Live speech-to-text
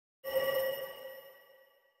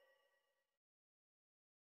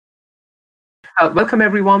Welcome,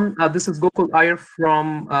 everyone. This is Gokul IYER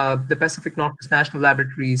from the Pacific Northwest National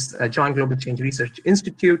Laboratories Joint Global Change Research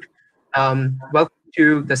Institute. Welcome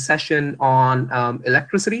to the session on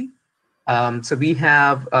electricity. So we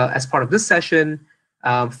have, as part of this session,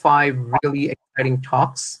 5 really exciting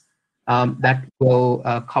talks that will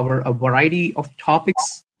cover a variety of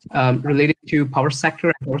topics related to power sector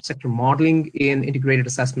and power sector modeling in integrated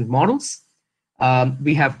assessment models.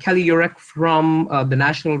 We have Kelly EUREK from the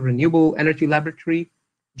National Renewable Energy Laboratory,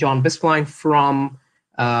 John BISTLINE from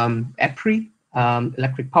EPRI,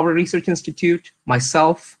 Electric Power Research Institute,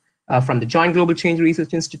 myself from the Joint Global Change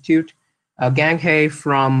Research Institute, Gang He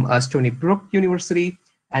from Stony Brook University,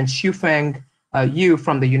 and Xiufeng Yu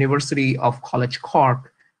from the University of College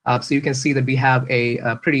Cork. So you can see that we have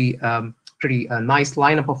a pretty nice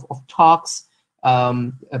lineup of talks.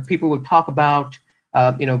 People will talk about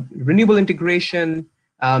renewable integration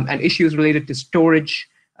and issues related to storage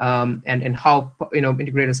and how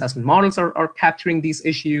integrated assessment models are capturing these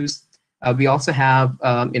issues. We also have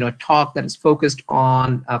a talk that is focused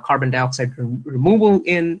on carbon dioxide removal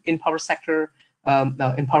in power sector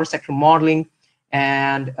modeling,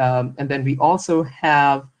 and then we also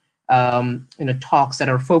have talks that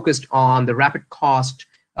are focused on the rapid cost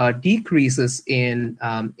decreases in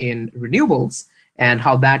renewables, and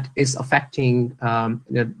how that is affecting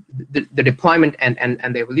the deployment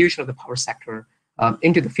and the evolution of the power sector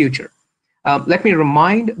into the future. Let me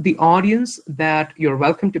remind the audience that you're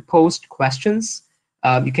welcome to post questions.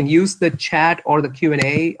 You can use the chat or the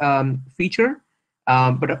Q&A feature,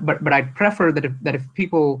 but I'd prefer that if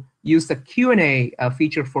people use the Q&A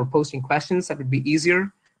feature for posting questions, that would be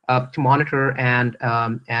easier to monitor and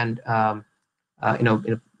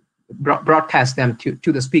broadcast them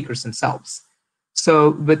to the speakers themselves.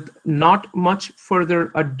 So with not much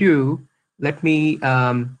further ado, let me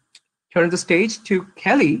turn the stage to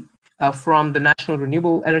Kelly from the National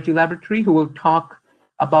Renewable Energy Laboratory, who will talk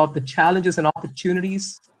about the challenges and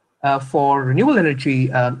opportunities for renewable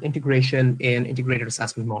energy integration in integrated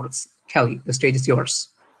assessment models. Kelly, the stage is yours.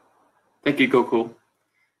 Thank you, Gokul.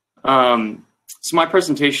 So my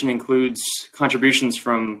presentation includes contributions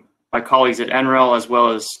from my colleagues at NREL, as well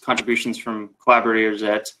as contributions from collaborators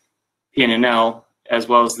at PNNL, as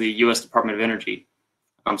well as the U.S. Department of Energy.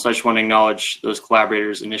 So I just want to acknowledge those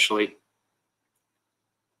collaborators initially.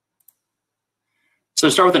 So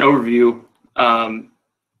to start with an overview,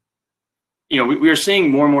 we are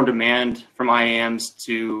seeing more and more demand from IAMs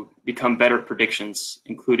to become better predictions,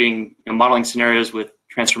 including modeling scenarios with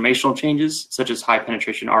transformational changes, such as high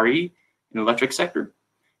penetration RE in the electric sector.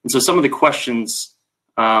 And so some of the questions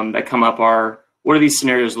that come up are, what do these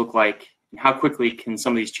scenarios look like, and how quickly can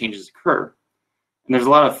some of these changes occur? And there's a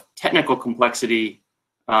lot of technical complexity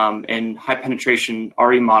in high penetration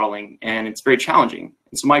RE modeling, and it's very challenging.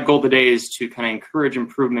 And so my goal today is to kind of encourage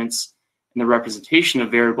improvements in the representation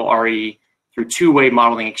of variable RE through two-way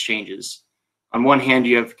modeling exchanges. On one hand,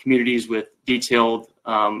 you have communities with detailed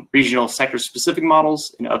regional sector-specific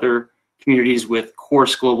models, and other communities with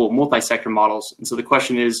coarse global multi-sector models. And so the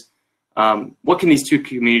question is, what can these two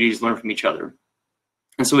communities learn from each other?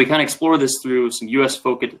 And so we kind of explore this through some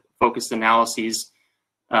US-focused analyses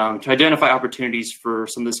to identify opportunities for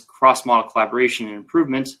some of this cross-model collaboration and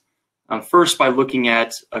improvement. First, by looking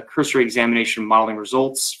at a cursory examination modeling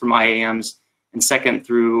results from IAMs, and second,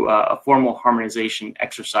 through a formal harmonization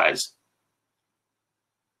exercise.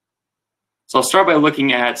 So I'll start by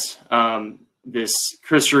looking at this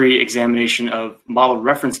cursory examination of model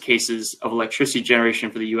reference cases of electricity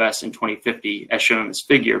generation for the US in 2050, as shown in this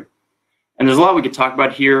figure. And there's a lot we could talk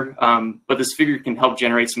about here, but this figure can help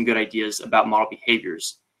generate some good ideas about model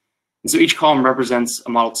behaviors. And so each column represents a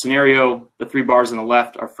modeled scenario. The 3 bars on the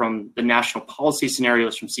left are from the national policy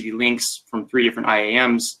scenarios from CD Links from 3 different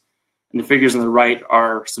IAMs. And the figures on the right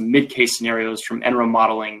are some mid-case scenarios from NREL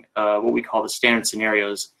modeling, what we call the standard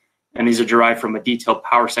scenarios. And these are derived from a detailed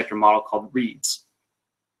power sector model called READS.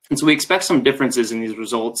 And so we expect some differences in these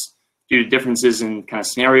results due to differences in kind of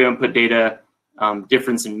scenario input data,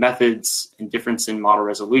 difference in methods, and difference in model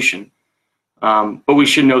resolution. But we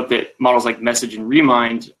should note that models like Message and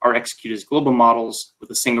Remind are executed as global models with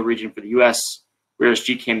a single region for the US, whereas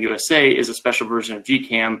GCAM-USA is a special version of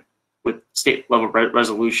GCAM with state-level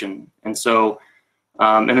resolution. And so,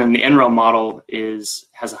 and then the NREL model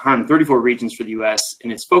has 134 regions for the US,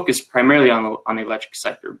 and it's focused primarily on the electric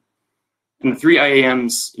sector. And the 3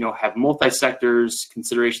 IAMs, have multi-sectors,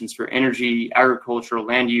 considerations for energy, agricultural,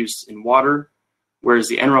 land use, and water, whereas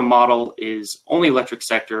the NREL model is only electric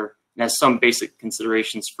sector and has some basic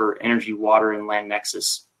considerations for energy, water, and land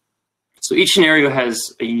nexus. So each scenario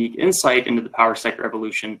has a unique insight into the power sector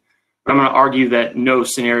evolution, But I'm going to argue that no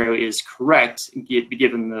scenario is correct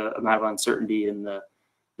given the amount of uncertainty in the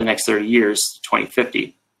next 30 years,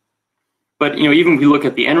 2050. But even if we look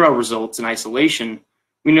at the NREL results in isolation,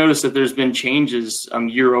 we notice that there's been changes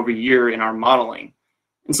year over year in our modeling.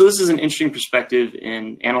 And so this is an interesting perspective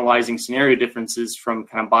in analyzing scenario differences from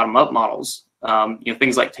kind of bottom-up models.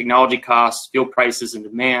 Things like technology costs, fuel prices, and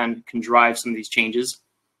demand can drive some of these changes.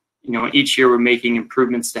 Each year we're making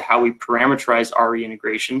improvements to how we parameterize RE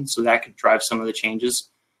integration, so that could drive some of the changes.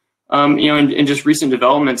 And just recent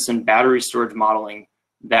developments in battery storage modeling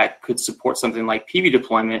that could support something like PV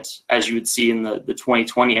deployment, as you would see in the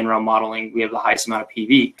 2020 NREL modeling, we have the highest amount of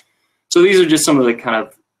PV. So these are just some of the kind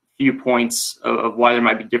of few points of why there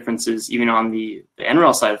might be differences even on the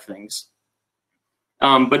NREL side of things.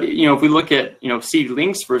 But if we look at seed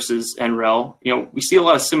links versus NREL, we see a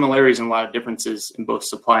lot of similarities and a lot of differences in both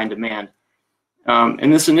supply and demand.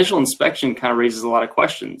 And this initial inspection kind of raises a lot of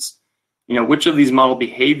questions. Which of these model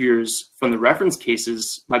behaviors from the reference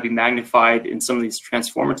cases might be magnified in some of these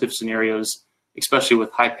transformative scenarios, especially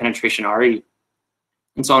with high penetration RE?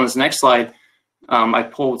 And so on this next slide, I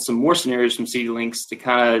pulled some more scenarios from seed links to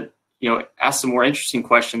kind of ask some more interesting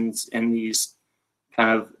questions in these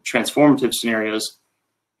kind of transformative scenarios.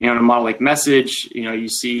 In a model like message, you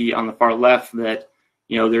see on the far left that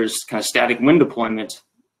there's kind of static wind deployment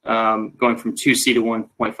going from 2C to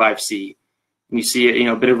 1.5C. And you see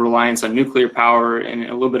a bit of reliance on nuclear power and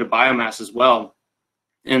a little bit of biomass as well.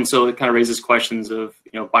 And so it kind of raises questions of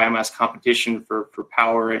biomass competition for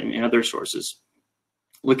power and other sources.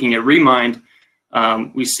 Looking at Remind,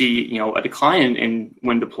 we see a decline in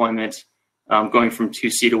wind deployment going from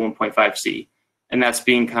 2C to 1.5C, and that's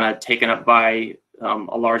being kind of taken up by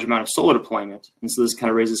a large amount of solar deployment. And so this kind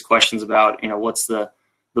of raises questions about what's the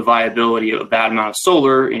viability of that amount of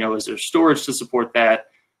solar. Is there storage to support that?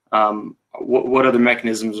 What other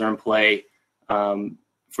mechanisms are in play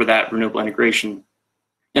for that renewable integration?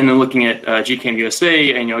 And then looking at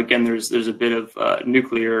GCAM-USA, again, there's a bit of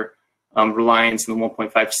nuclear reliance in the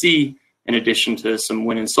 1.5C in addition to some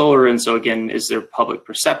wind and solar. And so again, is there public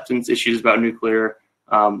perception issues about nuclear?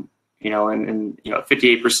 And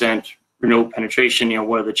 58% renewable penetration.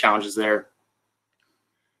 What are the challenges there?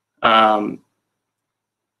 Sorry.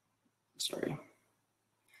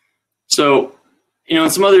 So.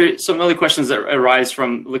 And some other questions that arise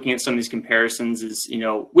from looking at some of these comparisons is,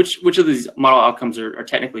 which of these model outcomes are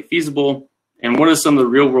technically feasible, and what are some of the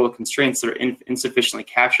real world constraints that are insufficiently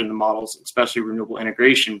captured in the models, especially renewable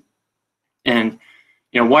integration? And,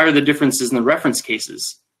 why are the differences in the reference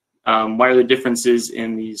cases? Why are the differences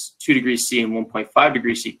in these 2 degrees C and 1.5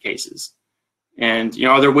 degrees C cases? And,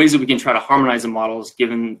 are there ways that we can try to harmonize the models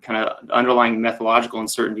given kind of the underlying methodological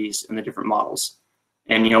uncertainties in the different models?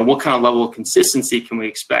 And what kind of level of consistency can we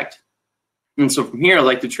expect? And so from here, I'd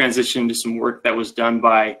like to transition to some work that was done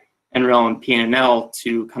by NREL and PNNL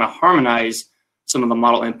to kind of harmonize some of the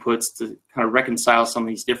model inputs to kind of reconcile some of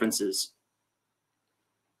these differences.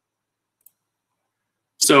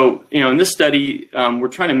 So in this study, we're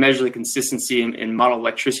trying to measure the consistency in model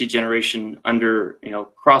electricity generation under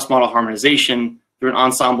cross-model harmonization through an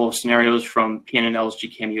ensemble of scenarios from PNNL's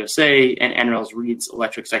GCAM-USA and NREL's REED's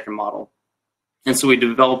electric sector model. And so we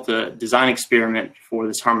developed a design experiment for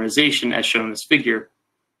this harmonization as shown in this figure.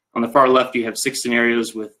 On the far left, you have 6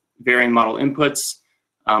 scenarios with varying model inputs,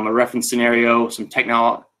 a reference scenario, some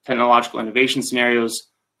technological innovation scenarios,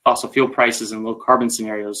 fossil fuel prices, and low carbon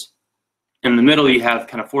scenarios. In the middle, you have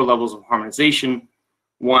kind of 4 levels of harmonization.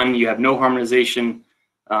 1, you have no harmonization.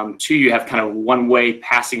 2, you have kind of one-way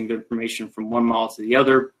passing of information from one model to the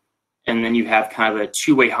other. And then you have kind of a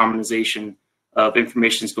 2-way harmonization of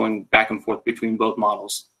information going back and forth between both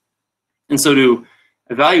models. And so to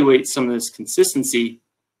evaluate some of this consistency,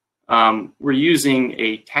 we're using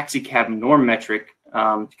a taxi cab norm metric to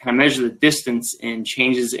kind of measure the distance in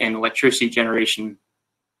changes in electricity generation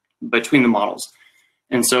between the models.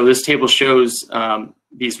 And so this table shows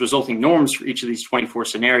these resulting norms for each of these 24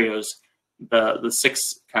 scenarios, the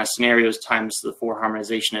 6 kind of scenarios times the 4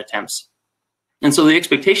 harmonization attempts. And so the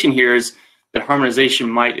expectation here is that harmonization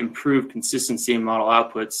might improve consistency in model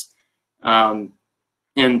outputs.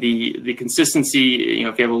 And the consistency,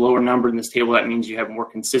 if you have a lower number in this table, that means you have more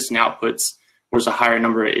consistent outputs, whereas a higher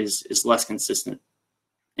number is less consistent.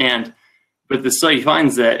 But the study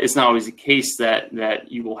finds that it's not always the case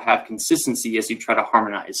that you will have consistency as you try to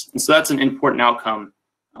harmonize. And so that's an important outcome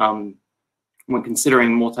when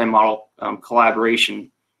considering multi-model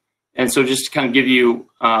collaboration. And so just to kind of give you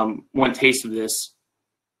one taste of this,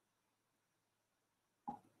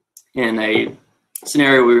 in a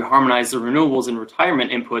scenario where we harmonize the renewables and retirement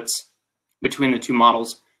inputs between the 2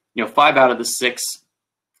 models, 5 out of the 6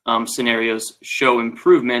 scenarios show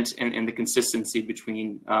improvement in the consistency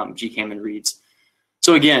between GCAM and READS.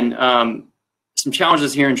 So again, some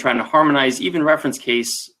challenges here in trying to harmonize even reference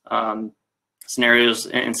case scenarios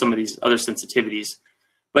and some of these other sensitivities.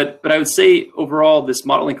 But I would say overall, this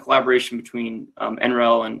modeling collaboration between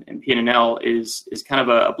NREL and PNNL is kind of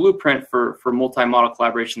a blueprint for multi-model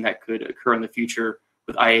collaboration that could occur in the future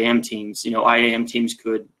with IAM teams. You know, IAM teams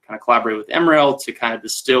could kind of collaborate with NREL to kind of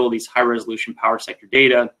distill these high-resolution power sector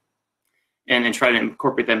data and then try to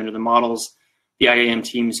incorporate them into the models. The IAM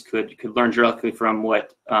teams could learn directly from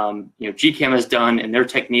what GCAM has done and their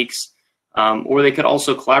techniques, or they could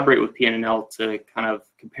also collaborate with PNNL to kind of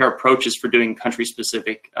compare approaches for doing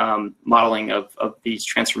country-specific modeling of these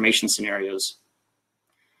transformation scenarios.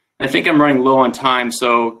 I think I'm running low on time,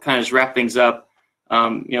 so kind of just wrap things up.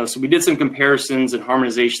 So we did some comparisons and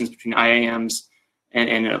harmonizations between IAMs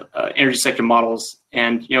and energy sector models,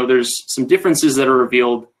 and there's some differences that are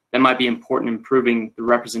revealed that might be important in improving the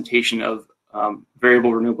representation of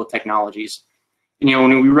variable renewable technologies. And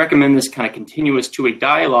when we recommend this kind of continuous two-way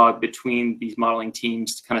dialogue between these modeling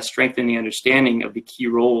teams to kind of strengthen the understanding of the key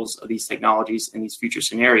roles of these technologies in these future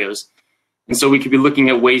scenarios. And so we could be looking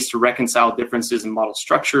at ways to reconcile differences in model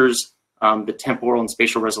structures, the temporal and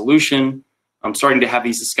spatial resolution, starting to have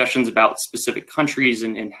these discussions about specific countries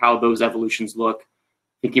and how those evolutions look,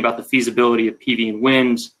 thinking about the feasibility of PV and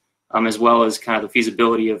wind, as well as kind of the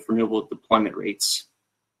feasibility of renewable deployment rates.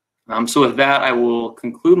 So with that, I will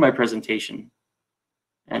conclude my presentation.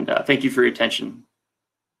 And thank you for your attention.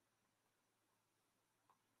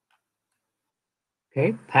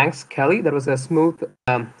 Okay, thanks, Kelly. That was a smooth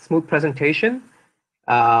presentation.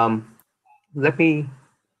 Let me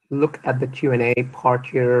look at the Q&A part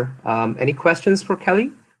here. Any questions for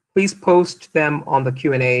Kelly? Please post them on the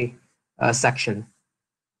Q&A section.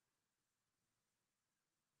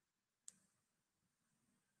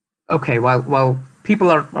 Okay, while people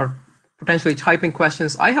are potentially typing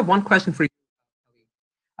questions, I have one question for you.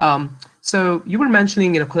 So you were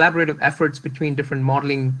mentioning collaborative efforts between different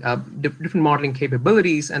modeling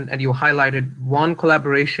capabilities, and you highlighted one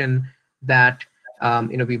collaboration that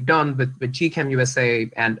we've done with GCAM-USA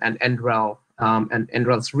and NREL and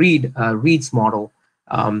NREL's READS model,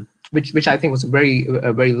 which I think was a very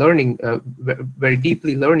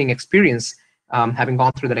deeply learning experience, having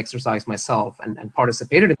gone through that exercise myself and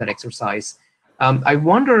participated in that exercise. I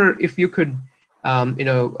wonder if you could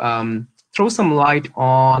throw some light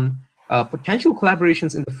on potential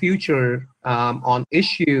collaborations in the future on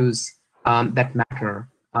issues that matter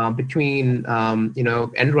between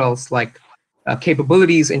NREL's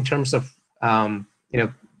capabilities in terms of NREL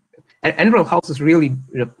houses really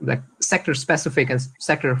like sector-specific and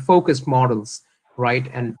sector-focused models, right?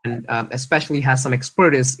 And especially has some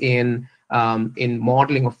expertise in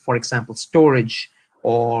modeling of, for example, storage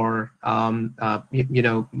or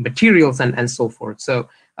materials and so forth. So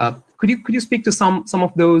could you speak to some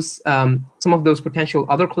of those potential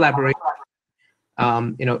other collaborations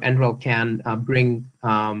NREL can bring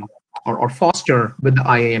or foster with the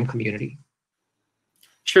IAM community?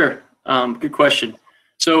 Sure, good question.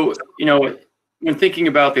 So when thinking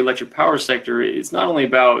about the electric power sector, it's not only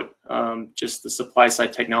about just the supply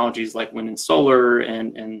side technologies like wind and solar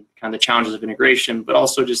and kind of the challenges of integration, but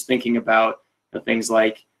also just thinking about things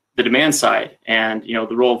like the demand side and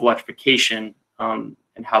the role of electrification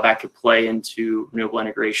and how that could play into renewable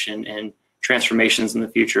integration and transformations in the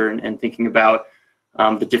future, and thinking about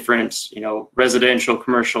the different residential,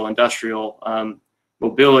 commercial, industrial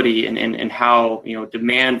mobility and how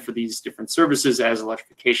demand for these different services as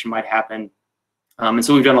electrification might happen. And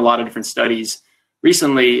so we've done a lot of different studies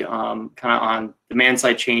recently kind of on demand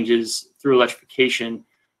side changes through electrification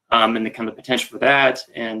and the kind of potential for that,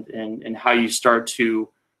 and how you start to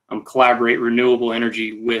collaborate renewable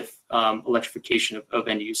energy with electrification of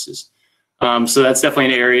end uses. So that's definitely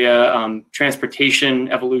an area.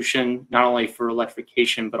 Transportation evolution, not only for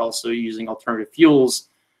electrification, but also using alternative fuels.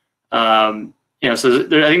 So I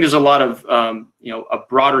think there's a lot of a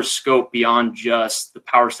broader scope beyond just the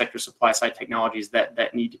power sector supply side technologies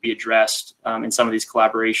that need to be addressed in some of these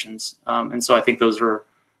collaborations. And so I think those are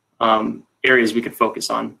areas we could focus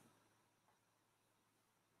on.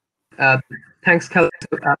 Thanks, Kelly.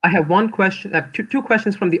 So, I have one question, two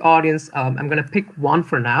questions from the audience. I'm going to pick one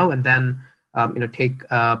for now, and then take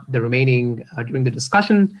the remaining during the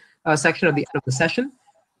discussion section at the end of the session.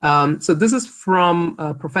 So this is from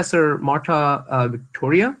Professor Marta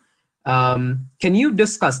Victoria. Can you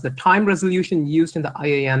discuss the time resolution used in the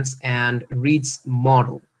IAMs and READS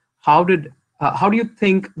model? How do you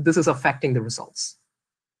think this is affecting the results?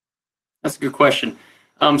 That's a good question.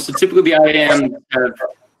 So typically the IAMs have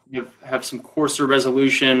have some coarser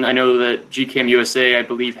resolution. I know that GCAM-USA, I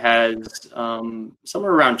believe, has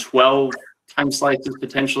somewhere around 12 time slices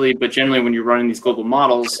potentially, but generally when you're running these global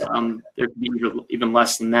models, there can be even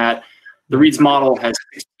less than that. The READS model has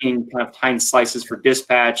 16 kind of time slices for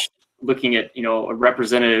dispatch, looking at a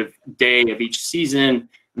representative day of each season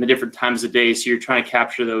and the different times of day. So you're trying to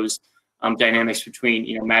capture those dynamics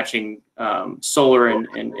between matching solar and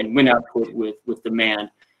wind output with demand.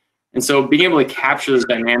 And so being able to capture those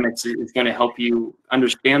dynamics is going to help you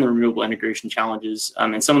understand the renewable integration challenges.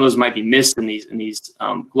 And some of those might be missed in these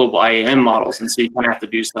global IAM models. And so you kind of have to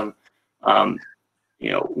do some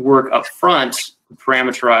work up front to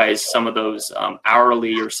parameterize some of those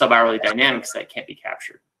hourly or sub-hourly dynamics that can't be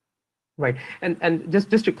captured. Right. And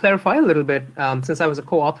just to clarify a little bit, since I was a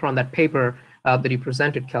co-author on that paper that you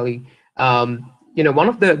presented, Kelly, one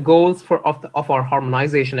of the goals of our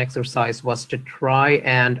harmonization exercise was to try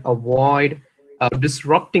and avoid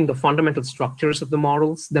disrupting the fundamental structures of the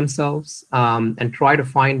models themselves, and try to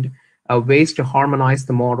find ways to harmonize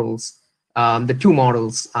the models, the two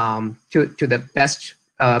models, to the best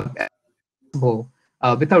possible,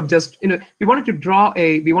 without just we wanted to draw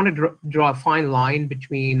a fine line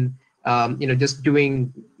between just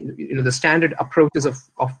doing the standard approaches of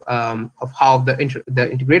how the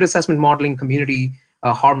integrated assessment modeling community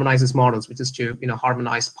harmonizes models, which is to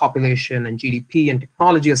harmonize population and GDP and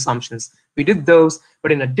technology assumptions. We did those,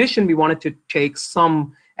 but in addition, we wanted to take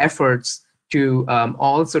some efforts to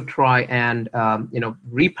also try and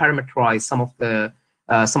reparameterize some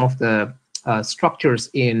of the structures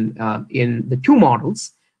in the two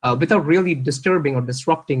models without really disturbing or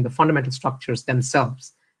disrupting the fundamental structures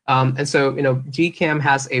themselves. And so, GCAM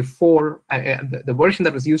has a the version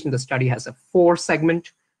that was used in the study has a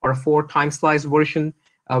 4-segment or a 4 time slice version,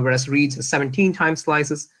 whereas READS has 17 time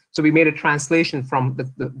slices. So we made a translation from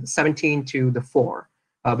the 17 to the 4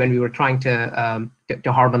 when we were trying to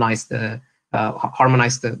harmonize the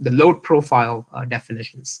load profile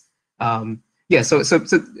definitions. Yeah, so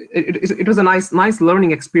it was a nice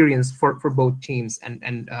learning experience for both teams,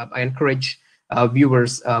 and I encourage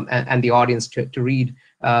viewers and the audience to read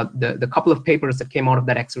the couple of papers that came out of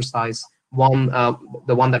that exercise. One,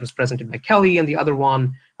 the one that was presented by Kelly, and the other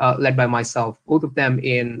one led by myself, both of them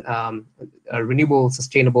in renewable,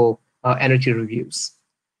 sustainable energy reviews.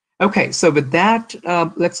 Okay, so with that,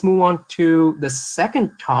 let's move on to the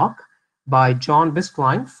second talk by John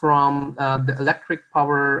BISTLINE from the Electric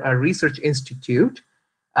Power Research Institute.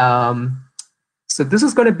 So this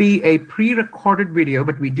is going to be a pre-recorded video,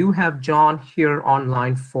 but we do have John here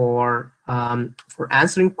online for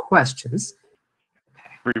answering questions.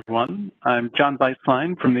 Everyone, I'm John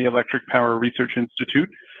BISTLINE from the Electric Power Research Institute,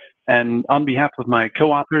 and on behalf of my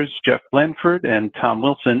co-authors Jeff Blanford and Tom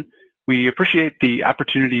Wilson, we appreciate the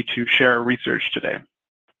opportunity to share our research today.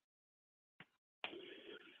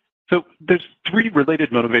 So there's 3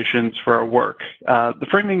 related motivations for our work. The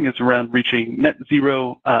framing is around reaching net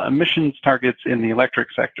zero emissions targets in the electric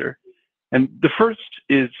sector. And the first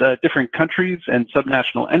is different countries and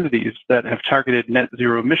subnational entities that have targeted net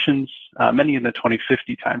zero emissions, many in the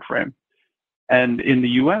 2050 timeframe. And in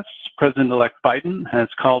the US, President-elect Biden has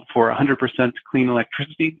called for 100% clean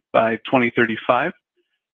electricity by 2035.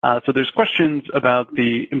 So there's questions about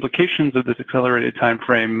the implications of this accelerated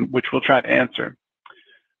timeframe, which we'll try to answer.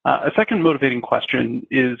 A second motivating question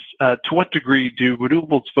is, to what degree do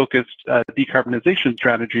renewables-focused decarbonization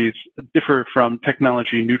strategies differ from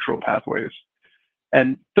technology-neutral pathways?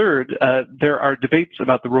 And third, there are debates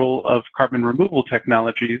about the role of carbon removal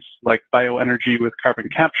technologies like bioenergy with carbon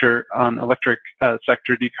capture on electric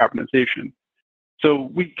sector decarbonization. So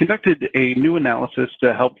we conducted a new analysis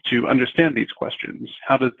to help to understand these questions.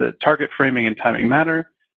 How does the target framing and timing matter?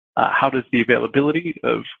 How does the availability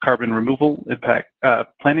of carbon removal impact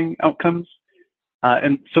planning outcomes?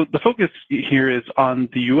 And so the focus here is on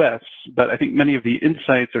the US, but I think many of the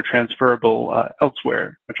insights are transferable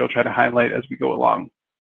elsewhere, which I'll try to highlight as we go along.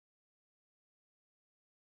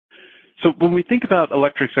 So when we think about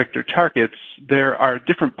electric sector targets, there are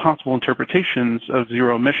different possible interpretations of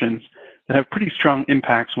zero emissions that have pretty strong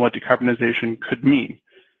impacts on what decarbonization could mean.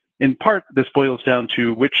 In part, this boils down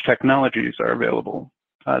to which technologies are available.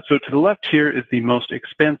 So to the left here is the most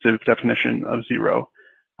expansive definition of zero.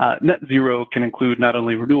 Net zero can include not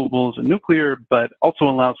only renewables and nuclear, but also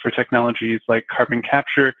allows for technologies like carbon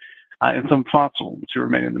capture and some fossils to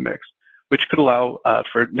remain in the mix, which could allow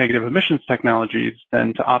for negative emissions technologies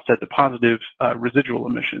then to offset the positive residual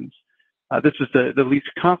emissions. This is the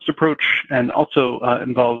least cost approach and also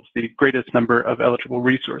involves the greatest number of eligible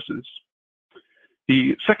resources.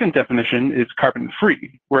 The second definition is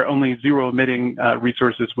carbon-free, where only zero-emitting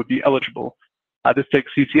resources would be eligible. This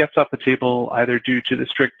takes CCS off the table, either due to the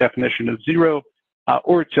strict definition of zero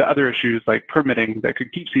or to other issues like permitting that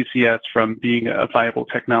could keep CCS from being a viable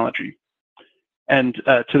technology. And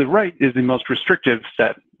to the right is the most restrictive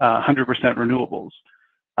set, 100% renewables.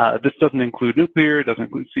 This doesn't include nuclear, doesn't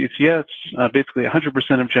include CCS. Basically,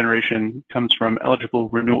 100% of generation comes from eligible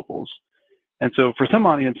renewables. And so for some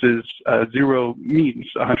audiences, zero means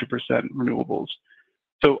 100% renewables.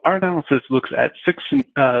 So our analysis looks at 6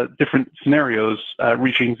 different scenarios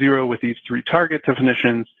reaching zero with these 3 target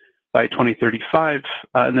definitions by 2035,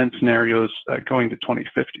 and then scenarios going to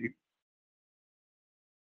 2050.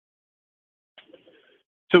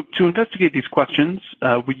 So to investigate these questions,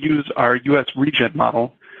 we use our US regen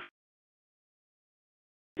model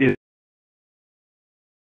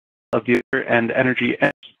of the and energy.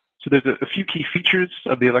 So there's a few key features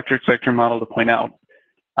of the electric sector model to point out.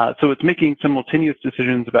 So it's making simultaneous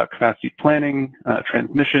decisions about capacity planning,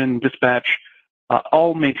 transmission, dispatch,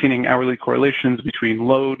 all maintaining hourly correlations between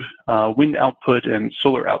load, wind output, and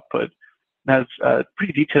solar output. It has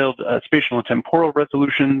pretty detailed spatial and temporal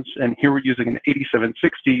resolutions, and here we're using an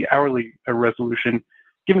 8760 hourly resolution,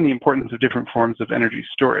 given the importance of different forms of energy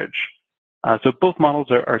storage. So both models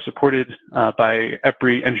are supported by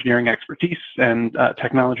EPRI engineering expertise and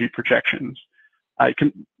technology projections. You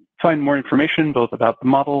can find more information both about the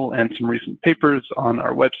model and some recent papers on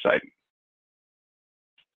our website.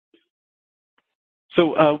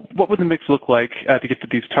 So what would the mix look like to get to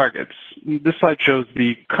these targets? This slide shows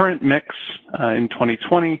the current mix in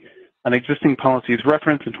 2020, an existing policies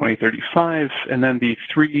reference in 2035, and then the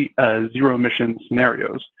 3 zero emission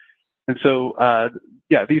scenarios. And so,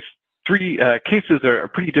 yeah, these 3 cases are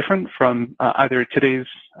pretty different from either today's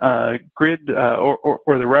grid or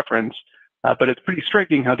the reference, but it's pretty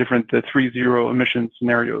striking how different the 3 zero emission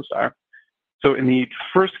scenarios are. So in the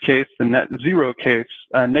first case, the net zero case,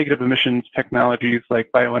 negative emissions technologies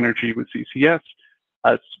like bioenergy with CCS,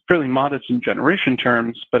 it's fairly modest in generation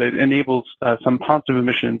terms, but it enables some positive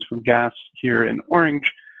emissions from gas here in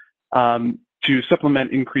orange to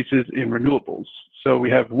supplement increases in renewables. So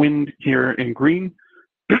we have wind here in green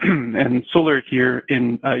and solar here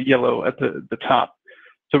in yellow at the top.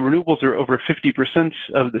 So renewables are over 50%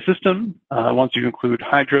 of the system once you include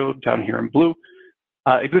hydro down here in blue.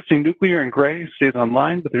 Existing nuclear in gray stays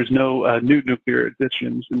online, but there's no new nuclear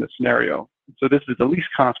additions in this scenario. So this is the least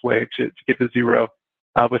cost way to get to zero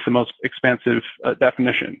with the most expansive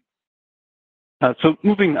definition. So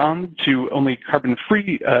moving on to only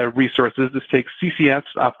carbon-free resources, this takes CCS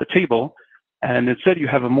off the table, and instead you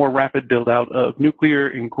have a more rapid build-out of nuclear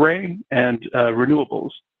in gray and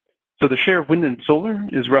renewables. So the share of wind and solar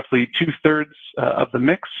is roughly 2/3 of the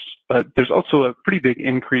mix, but there's also a pretty big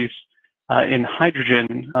increase in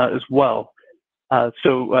hydrogen as well.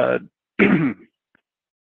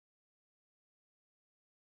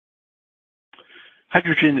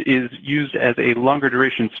 Hydrogen is used as a longer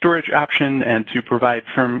duration storage option and to provide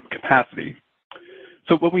firm capacity.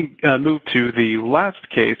 So when we move to the last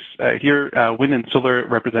case, here wind and solar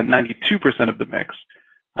represent 92% of the mix.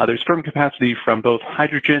 There's firm capacity from both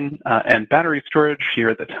hydrogen and battery storage here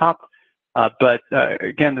at the top. But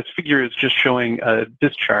again, this figure is just showing a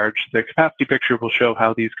discharge. The capacity picture will show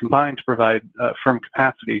how these combine to provide firm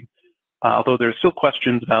capacity, although there's still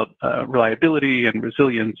questions about reliability and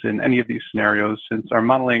resilience in any of these scenarios, since our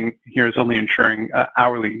modeling here is only ensuring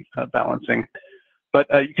hourly balancing. But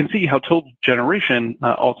you can see how total generation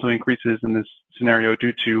also increases in this scenario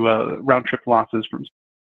due to round-trip losses from.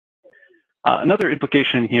 Another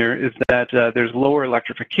implication here is that there's lower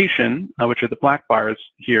electrification, which are the black bars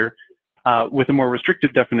here, with a more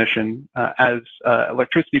restricted definition as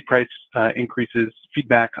electricity price increases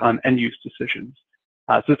feedback on end-use decisions.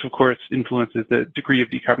 So this, of course, influences the degree of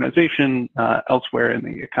decarbonization elsewhere in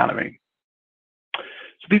the economy.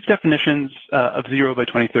 So these definitions of zero by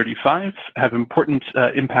 2035 have important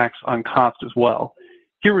impacts on cost as well.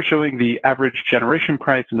 Here we're showing the average generation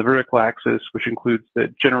price in the vertical axis, which includes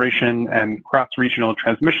the generation and cross-regional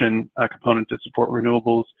transmission component to support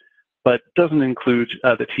renewables, but doesn't include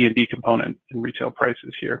the T&D component in retail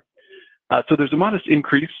prices here. So there's a modest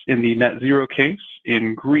increase in the net zero case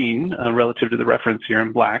in green relative to the reference here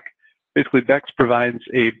in black. Basically, BECCS provides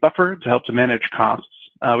a buffer to help to manage costs.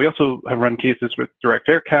 We also have run cases with direct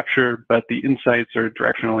air capture, but the insights are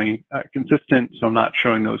directionally consistent, so I'm not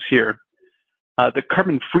showing those here. The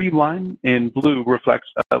carbon-free line in blue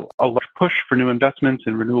reflects a large push for new investments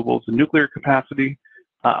in renewables and nuclear capacity,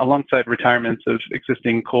 alongside retirements of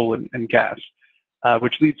existing coal and gas,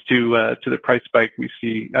 which leads to the price spike we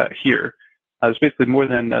see here. It's basically more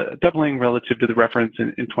than doubling relative to the reference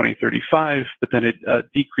in 2035, but then it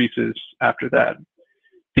decreases after that.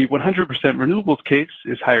 The 100% renewables case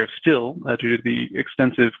is higher still due to the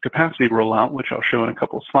extensive capacity rollout, which I'll show in a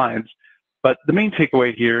couple of slides. But the main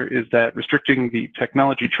takeaway here is that restricting the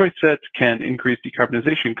technology choice sets can increase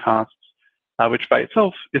decarbonization costs, which by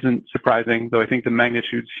itself isn't surprising, though I think the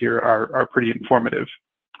magnitudes here are pretty informative.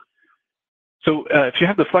 So if you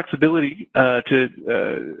have the flexibility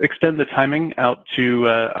to extend the timing out to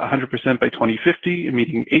 100% by 2050 and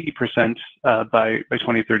meeting 80% by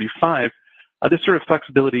 2035, this sort of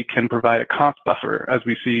flexibility can provide a cost buffer, as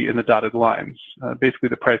we see in the dotted lines. Basically,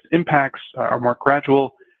 the price impacts are more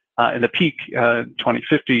gradual, and the peak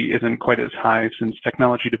 2050 isn't quite as high since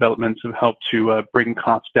technology developments have helped to bring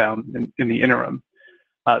costs down in the interim.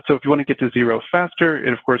 So if you want to get to zero faster,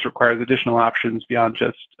 it of course requires additional options beyond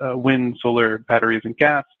just wind, solar, batteries, and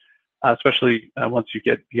gas, especially once you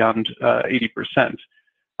get beyond 80%.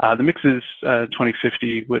 The mixes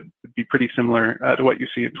 2050 would be pretty similar to what you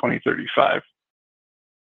see in 2035.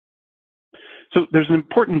 So there's an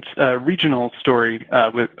important regional story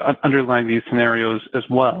with underlying these scenarios as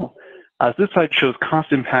well. This slide shows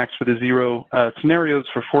cost impacts for the zero scenarios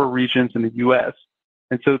for 4 regions in the US.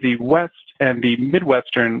 And so the West and the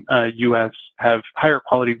Midwestern US have higher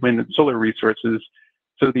quality wind and solar resources.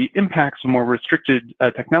 So the impacts of more restricted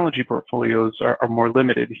technology portfolios are more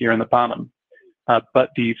limited here in the bottom.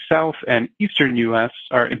 But the South and Eastern US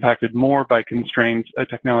are impacted more by constrained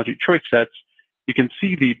technology choice sets. You can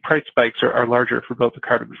see the price spikes are larger for both the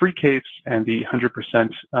carbon-free case and the 100%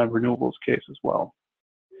 renewables case as well.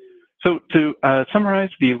 So to summarize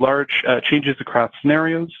the large changes across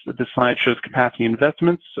scenarios, this slide shows capacity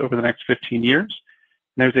investments over the next 15 years.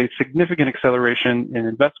 There's a significant acceleration in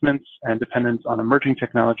investments and dependence on emerging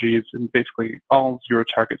technologies in basically all zero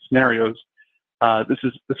target scenarios. This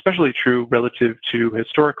is especially true relative to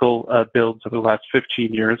historical builds over the last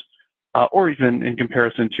 15 years, or even in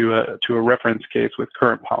comparison to a reference case with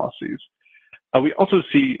current policies. We also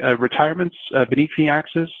see retirements beneath the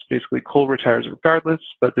axis. Basically, coal retires regardless,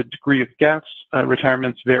 but the degree of gas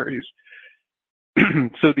retirements varies.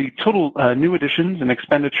 So the total new additions and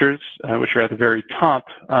expenditures, which are at the very top,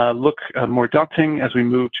 look more daunting as we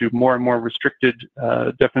move to more and more restricted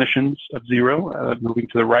definitions of zero, moving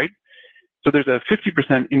to the right. So there's a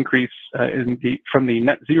 50% increase from the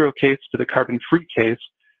net zero case to the carbon-free case,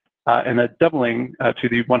 and a doubling to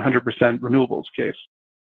the 100% renewables case.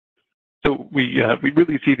 So we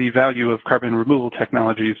really see the value of carbon removal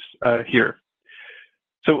technologies here.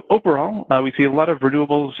 So overall, we see a lot of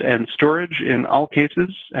renewables and storage in all cases,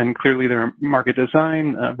 and clearly there are market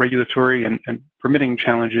design, regulatory, and permitting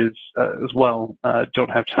challenges as well.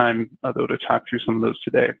 Don't have time, though, to talk through some of those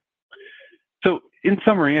today. So in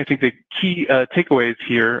summary, I think the key takeaways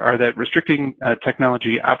here are that restricting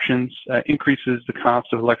technology options increases the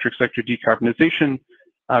cost of electric sector decarbonization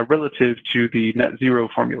relative to the net zero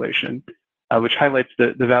formulation, which highlights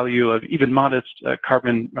the value of even modest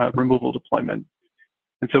carbon removal deployment.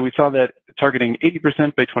 And so we saw that targeting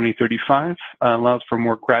 80% by 2035 allows for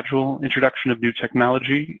more gradual introduction of new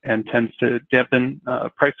technology and tends to dampen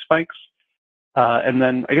price spikes. And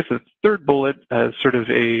then I guess the third bullet is sort of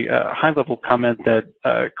a high-level comment that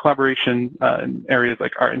collaboration in areas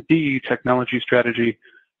like R&D, technology strategy,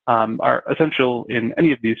 are essential in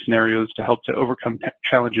any of these scenarios to help to overcome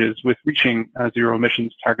challenges with reaching zero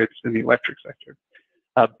emissions targets in the electric sector.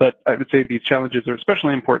 But I would say these challenges are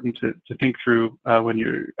especially important to think through when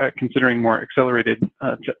you're considering more accelerated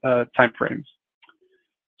timeframes.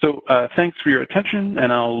 So thanks for your attention,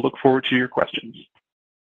 and I'll look forward to your questions.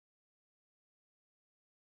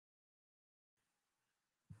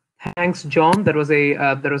 Thanks, John. That was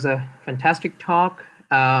a fantastic talk.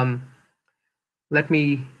 Let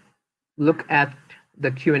me look at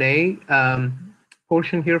the Q&A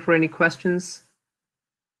portion here for any questions.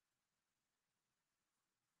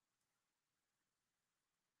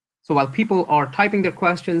 So while people are typing their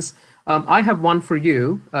questions, I have one for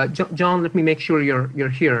you. John, let me make sure you're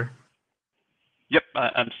here. Yep,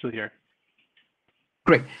 I'm still here.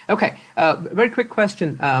 Great. Okay. Very quick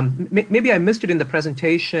question. Maybe I missed it in the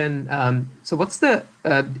presentation. So what's the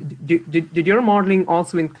did your modeling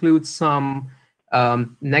also include some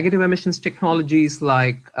negative emissions technologies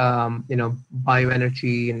like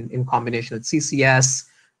bioenergy in combination with CCS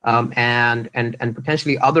and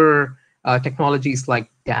potentially other technologies like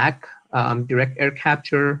DAC, direct air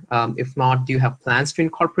capture? If not, do you have plans to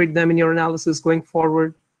incorporate them in your analysis going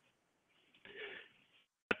forward?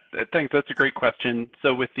 Thanks. That's a great question.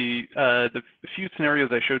 So with the few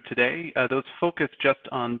scenarios I showed today, those focus just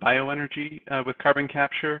on bioenergy with carbon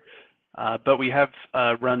capture, but we have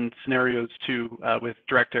run scenarios too with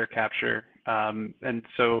direct air capture. And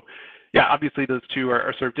so Yeah, obviously those two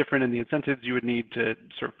are sort of different in the incentives you would need to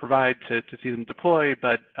sort of provide to see them deploy,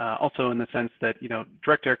 but also in the sense that,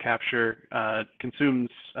 direct air capture consumes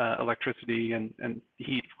electricity, and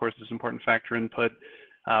heat, of course, is an important factor input,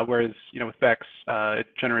 whereas, with BECCS, it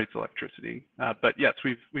generates electricity. But yes,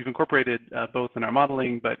 we've incorporated both in our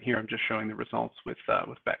modeling, but here I'm just showing the results with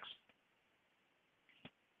BECCS.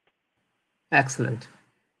 Excellent.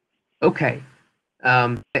 Okay.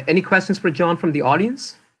 Any questions for John from the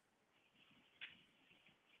audience?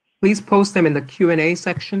 Please post them in the Q&A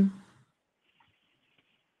section.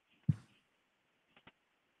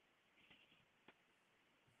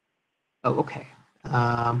 Oh, okay.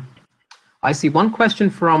 I see one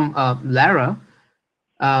question from Lara.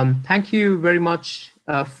 Thank you very much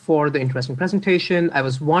for the interesting presentation. I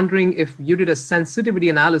was wondering if you did a sensitivity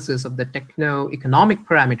analysis of the techno-economic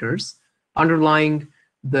parameters underlying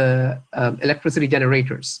the electricity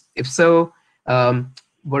generators. If so,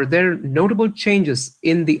 were there notable changes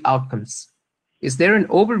in the outcomes? Is there an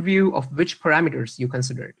overview of which parameters you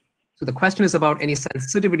considered? So the question is about any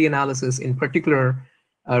sensitivity analysis in particular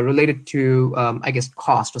related to, I guess,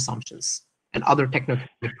 cost assumptions and other technical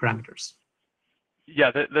parameters.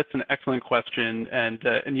 Yeah, that's an excellent question, and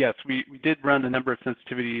yes, we did run a number of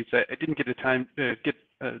sensitivities. I didn't get time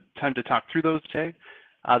to talk through those today.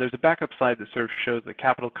 There's a backup slide that sort of shows the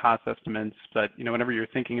capital cost estimates, but whenever you're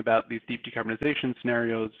thinking about these deep decarbonization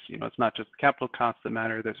scenarios, it's not just the capital costs that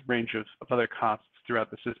matter. There's a range of other costs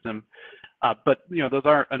throughout the system, but those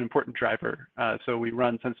are an important driver. So we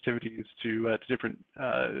run sensitivities to different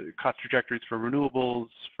cost trajectories for renewables,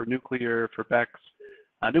 for nuclear, for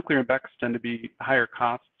BECCS. Nuclear and BECCS tend to be higher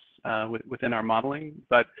costs within our modeling,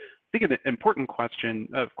 but I think an important question,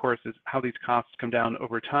 of course, is how these costs come down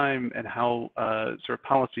over time and how sort of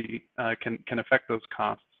policy can affect those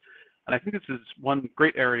costs. And I think this is one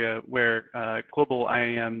great area where global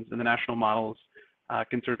IAMs and the national models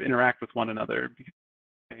can sort of interact with one another, because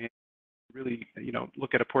they really,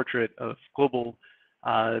 look at a portrait of global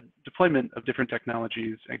deployment of different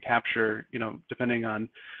technologies and capture, depending on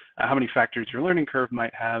how many factors your learning curve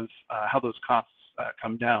might have, how those costs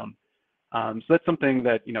come down. So that's something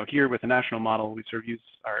that, here with the national model, we sort of use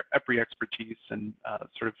our EPRI expertise and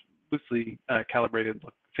sort of loosely calibrated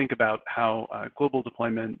think about how global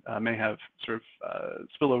deployment may have sort of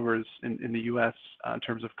spillovers in the US in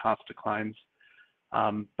terms of cost declines.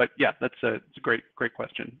 But yeah, it's a great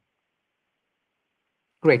question.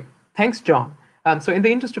 Great, thanks, John. So in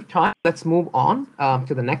the interest of time, let's move on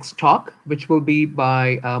to the next talk, which will be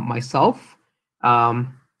by myself. So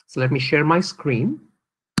let me share my screen.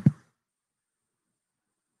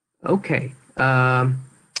 Okay,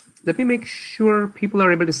 let me make sure people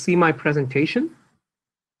are able to see my presentation.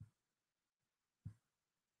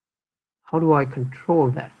 How do I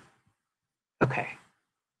control that? Okay.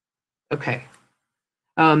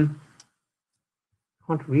 Can't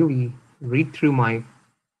really read through my.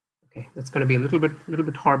 Okay, that's going to be a little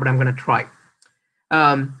bit hard, but I'm going to try.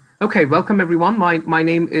 Okay, welcome everyone. My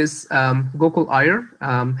name is Gokul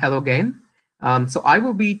IYER. Hello again. So I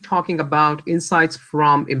will be talking about insights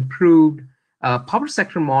from improved power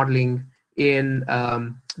sector modeling in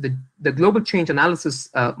the global change analysis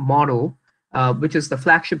model, which is the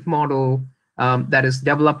flagship model that is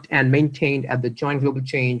developed and maintained at the Joint Global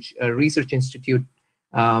Change Research Institute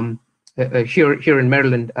here in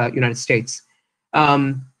Maryland, United States.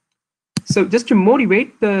 So just to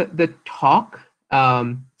motivate the talk,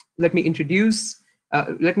 let me introduce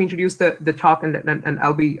the talk, and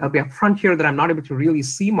I'll be upfront here that I'm not able to really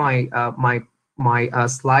see my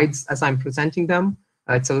slides as I'm presenting them.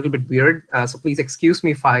 It's a little bit weird, so please excuse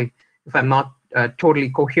me if I'm not totally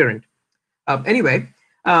coherent. Anyway,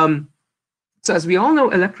 so as we all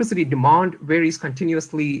know, electricity demand varies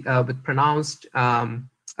continuously with pronounced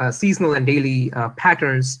seasonal and daily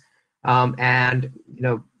patterns, and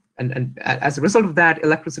as a result of that,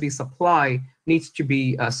 electricity supply needs to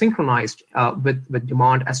be synchronized with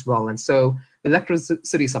demand as well. And so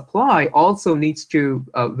electricity supply also needs to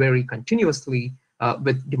vary continuously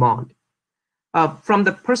with demand. From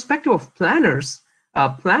the perspective of planners,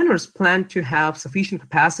 planners plan to have sufficient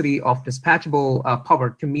capacity of dispatchable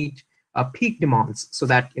power to meet peak demands, so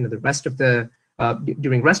that the rest of the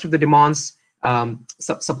during rest of the demands,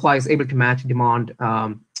 supply is able to match demand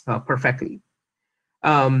perfectly.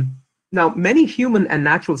 Now, many human and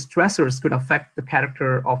natural stressors could affect the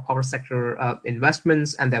character of power sector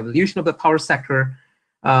investments and the evolution of the power sector.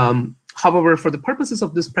 However, for the purposes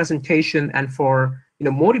of this presentation and for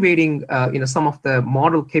motivating some of the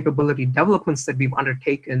model capability developments that we've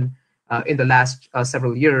undertaken in the last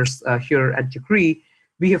several years here at JGCRI,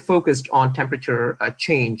 we have focused on temperature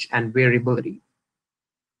change and variability.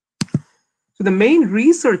 So the main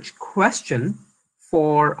research question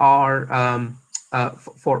for our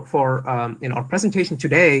in our presentation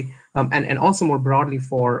today, and also more broadly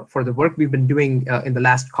for the work we've been doing in the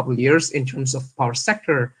last couple of years in terms of power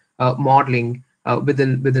sector modeling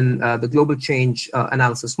within the global change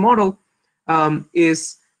analysis model,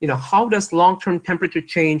 is how does long-term temperature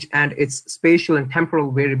change and its spatial and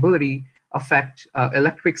temporal variability affect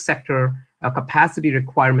electric sector capacity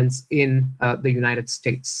requirements in the United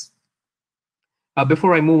States.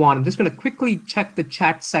 Before I move on, I'm just going to quickly check the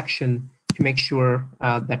chat section to make sure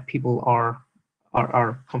that people are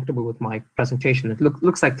comfortable with my presentation. It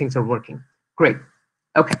looks like things are working. Great.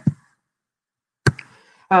 Okay.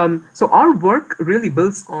 So our work really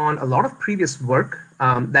builds on a lot of previous work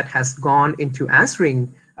that has gone into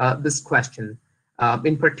answering this question.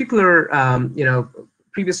 In particular,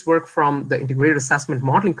 previous work from the integrated assessment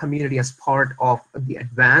modeling community as part of the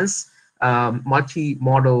advanced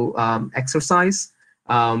multi-model exercise,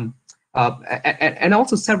 and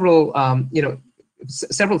also several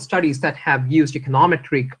several studies that have used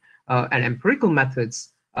econometric and empirical methods,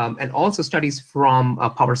 and also studies from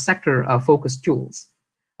power sector focused tools.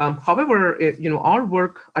 However, our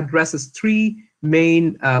work addresses three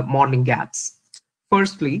main modeling gaps.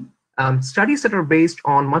 Firstly, studies that are based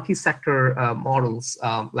on multi-sector models,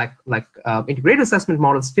 like integrated assessment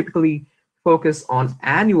models, typically focus on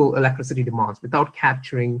annual electricity demands without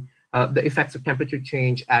capturing the effects of temperature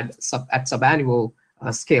change at subannual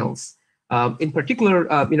scales. In particular,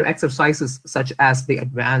 exercises such as the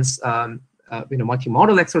advanced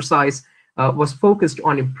multi-model exercise was focused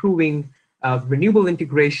on improving renewable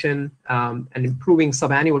integration and improving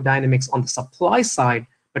subannual dynamics on the supply side,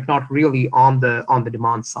 but not really on the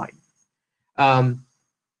demand side.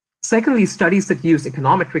 Secondly, studies that use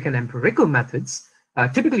econometric and empirical methods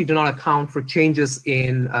typically do not account for changes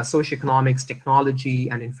in socioeconomics, technology,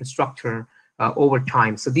 and infrastructure over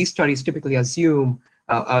time. So these studies typically assume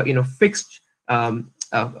fixed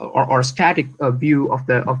or static view of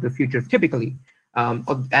the future typically.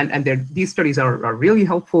 These studies are really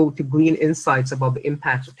helpful to glean insights about the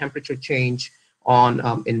impacts of temperature change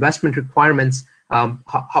on investment requirements.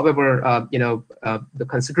 However, the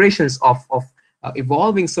considerations of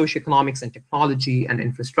evolving socioeconomics and technology and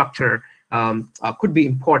infrastructure could be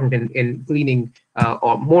important in gleaning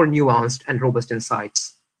or more nuanced and robust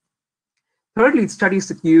insights. Thirdly, studies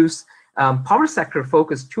that use power sector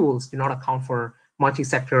focused tools do not account for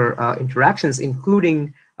multi-sector interactions,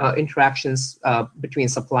 including interactions between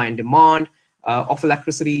supply and demand of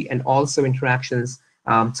electricity, and also interactions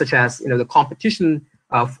such as the competition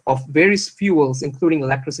of various fuels, including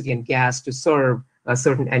electricity and gas, to serve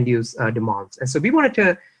certain end-use demands. And so we wanted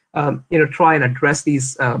to try and address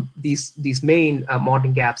these main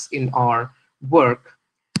modeling gaps in our work.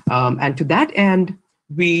 And to that end,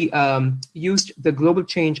 we used the global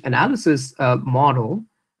change analysis model,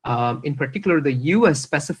 in particular the US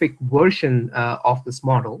specific version of this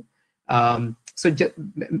model.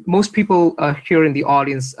 Most people here in the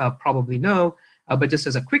audience probably know, but just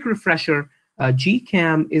as a quick refresher,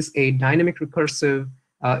 GCAM is a dynamic recursive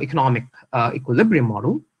economic equilibrium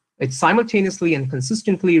model. It simultaneously and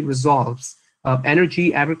consistently resolves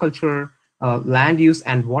energy, agriculture, land use,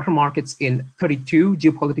 and water markets in 32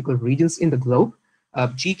 geopolitical regions in the globe.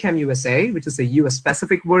 GCAM-USA, which is a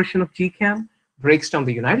US-specific version of GCAM, breaks down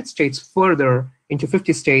the United States further into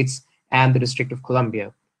 50 states and the District of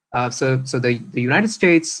Columbia. So the United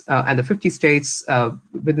States and the 50 states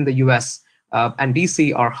within the US and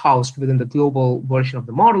DC are housed within the global version of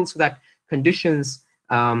the model, so that conditions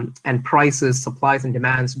and prices, supplies, and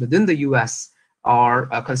demands within the US are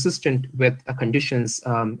consistent with conditions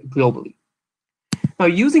globally. Now,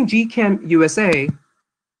 using GCAM-USA,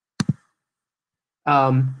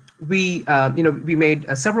 we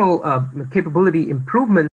made several capability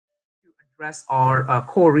improvements to address our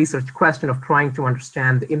core research question of trying to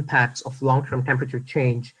understand the impacts of long-term temperature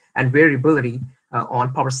change and variability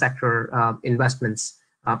on power sector investments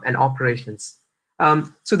and operations.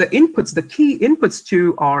 So the key inputs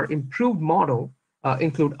to our improved model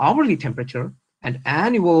include hourly temperature and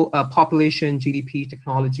annual population, GDP,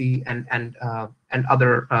 technology, and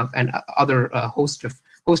other host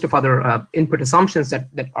of other input assumptions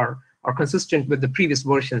that are consistent with the previous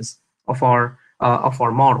versions of our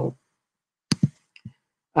model.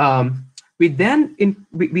 We then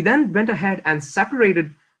went ahead and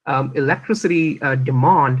separated electricity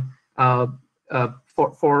demand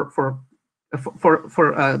for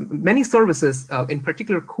many services, in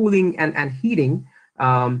particular cooling and heating,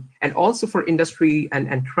 and also for industry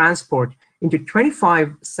and transport, into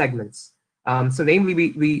 25 segments. So namely,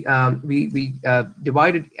 we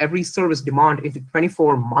divided every service demand into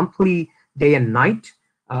 24 monthly day and night,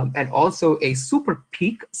 and also a super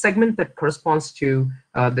peak segment that corresponds to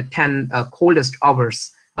the 10 coldest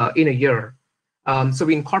hours in a year. So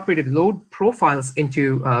we incorporated load profiles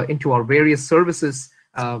into our various services,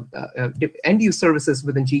 end-use services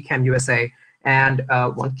within GCAM-USA. And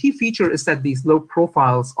one key feature is that these load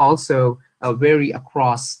profiles also vary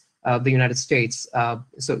across the United States.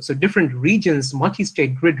 So different regions,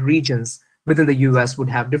 multi-state grid regions within the US would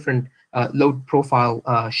have different load profile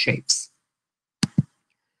shapes.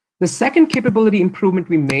 The second capability improvement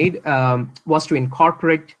we made was to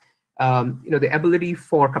incorporate the ability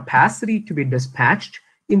for capacity to be dispatched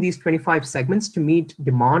in these 25 segments to meet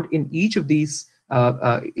demand in each of these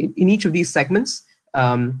segments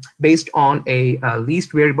based on a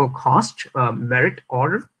least variable cost merit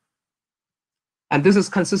order. And this is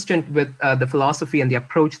consistent with the philosophy and the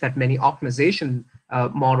approach that many optimization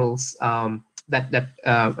models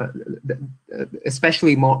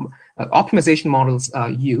especially optimization models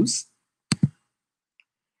use.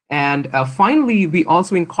 And finally, we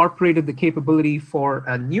also incorporated the capability for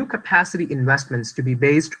new capacity investments to be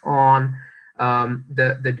based on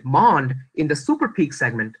the demand in the super peak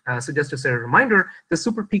segment. So just as a reminder, the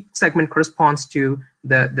super peak segment corresponds to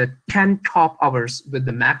the 10 top hours with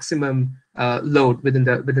the maximum load within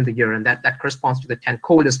the year, and that corresponds to the 10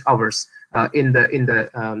 coldest hours in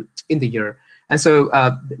the year. And so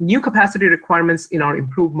new capacity requirements in our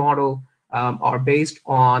improved model are based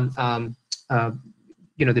on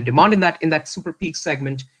the demand in that super peak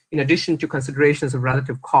segment, in addition to considerations of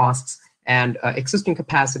relative costs and existing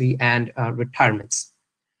capacity and retirements.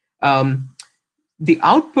 The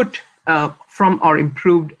output from our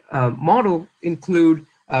improved model include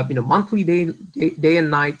monthly day and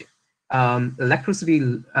night electricity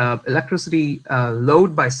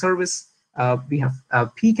load by service. We have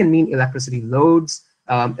peak and mean electricity loads,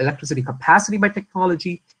 electricity capacity by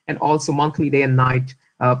technology, and also monthly day and night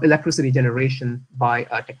electricity generation by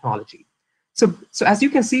technology. So as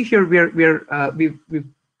you can see here, we've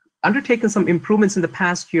undertaken some improvements in the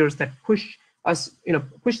past years that push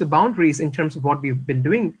the boundaries in terms of what we've been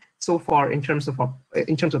doing so far in terms of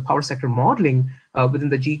power sector modeling within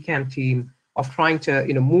the GCAM team, of trying to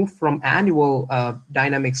move from annual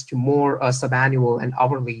dynamics to more subannual and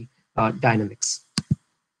hourly dynamics.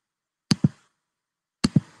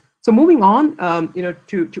 So moving on,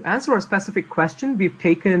 to answer our specific question, we've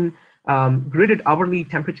taken gridded hourly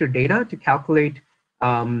temperature data to calculate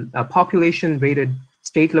population-weighted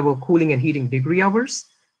state-level cooling and heating degree hours,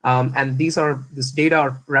 and this data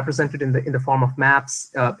are represented in the form of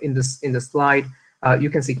maps in the slide. You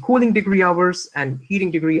can see cooling degree hours and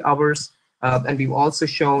heating degree hours, and we've also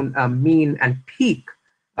shown mean and peak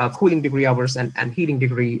cooling degree hours and heating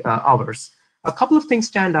degree hours. A couple of things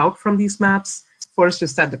stand out from these maps. First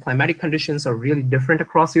is that the climatic conditions are really different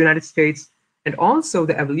across the United States, and also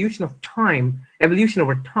the evolution over time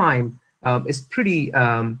is pretty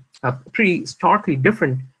starkly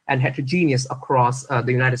different and heterogeneous across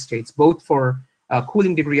the United States, both for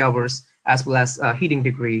cooling degree hours as well as heating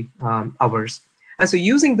degree hours. And so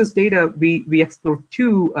using this data, we explored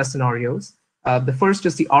two scenarios. The first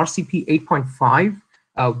is the RCP 8.5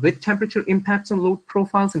 with temperature impacts on load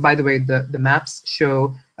profiles. And by the way, the maps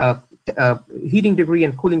show heating degree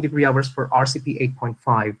and cooling degree hours for RCP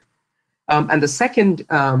 8.5. And the second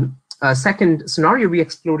scenario we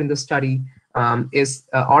explored in the study is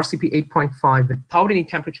RCP 8.5 without any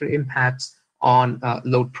temperature impacts on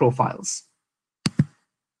load profiles.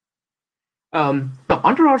 Now,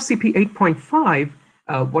 under RCP 8.5,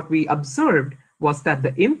 what we observed was that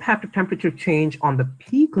the impact of temperature change on the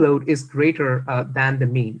peak load is greater than the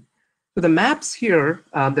mean. So the maps here,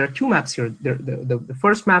 there are two maps here. The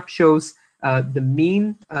first map shows the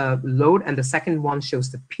mean load, and the second one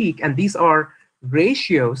shows the peak. And these are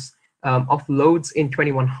ratios of loads in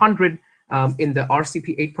 2100 in the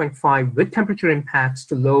RCP 8.5 with temperature impacts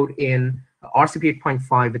to load in RCP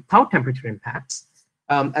 8.5 without temperature impacts.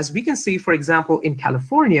 As we can see, for example, in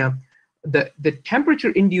California, the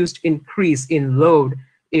temperature-induced increase in load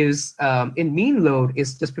is in mean load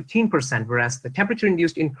is just 15%, whereas the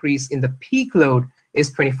temperature-induced increase in the peak load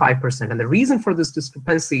is 25%. And the reason for this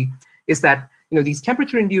discrepancy is that these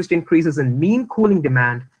temperature-induced increases in mean cooling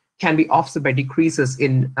demand can be offset by decreases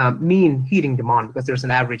in mean heating demand because there's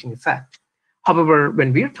an averaging effect. However,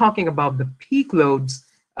 when we're talking about the peak loads,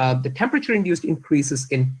 the temperature-induced increases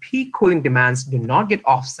in peak cooling demands do not get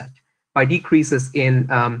offset by decreases in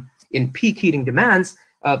peak heating demands,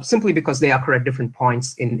 simply because they occur at different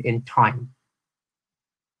points in time.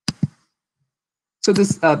 So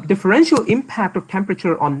this differential impact of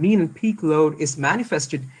temperature on mean and peak load is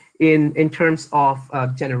manifested in terms of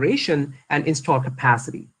generation and installed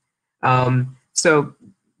capacity. So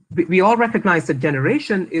we all recognize that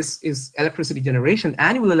generation is electricity generation.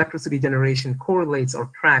 Annual electricity generation correlates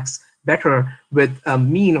or tracks better with a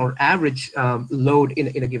mean or average load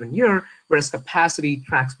in a given year, whereas capacity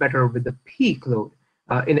tracks better with the peak load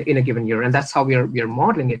in a given year, and that's how we are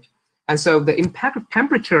modeling it. And so the impact of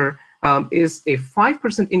temperature is a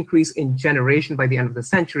 5% increase in generation by the end of the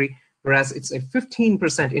century, whereas it's a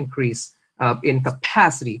 15% increase in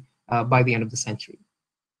capacity by the end of the century.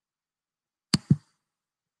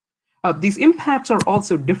 These impacts are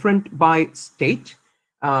also different by state.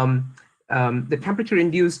 The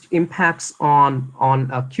temperature-induced impacts on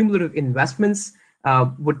cumulative investments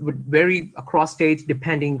would vary across states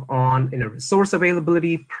depending on resource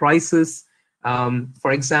availability, prices.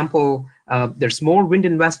 For example, there's more wind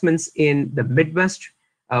investments in the Midwest,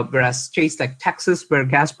 whereas states like Texas, where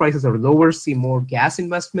gas prices are lower, see more gas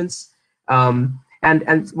investments.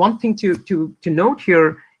 And one thing to note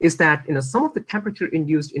here is that some of the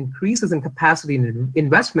temperature-induced increases in capacity and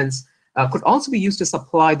investments could also be used to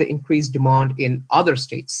supply the increased demand in other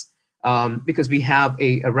states, because we have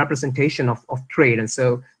a representation of trade, and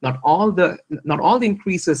so not all the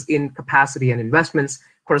increases in capacity and investments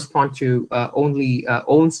correspond to only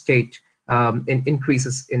own state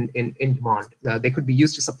increases in demand. They could be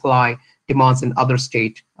used to supply demands in other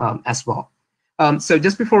state as well. So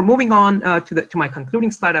just before moving on to my concluding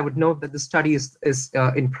slide, I would note that the study is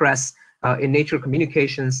in press in Nature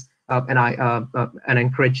Communications, and I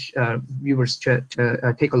encourage viewers to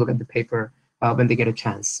take a look at the paper when they get a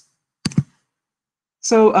chance.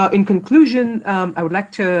 So in conclusion, I would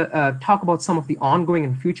like to talk about some of the ongoing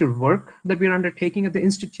and future work that we are undertaking at the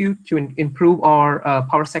Institute to improve our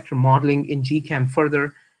power sector modeling in GCAM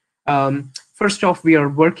further. First off, we are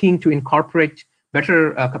working to incorporate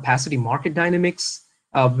better capacity market dynamics,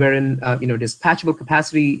 wherein dispatchable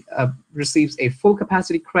capacity receives a full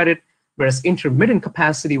capacity credit, whereas intermittent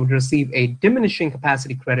capacity would receive a diminishing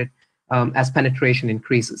capacity credit as penetration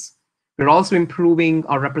increases. We're also improving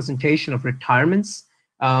our representation of retirements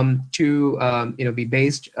to be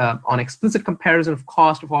based on explicit comparison of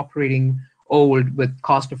cost of operating old with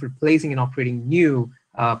cost of replacing and operating new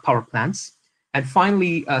power plants. And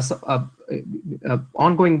finally,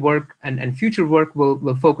 ongoing work and future work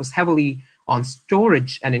will focus heavily on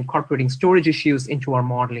storage and incorporating storage issues into our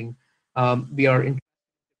modeling. We are in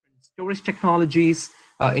storage technologies,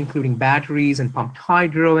 including batteries and pumped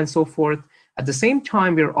hydro and so forth. At the same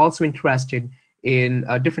time, we are also interested in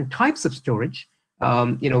different types of storage.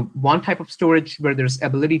 One type of storage where there's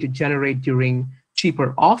ability to generate during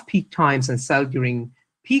cheaper off-peak times and sell during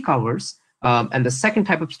peak hours. And the second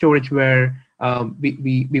type of storage where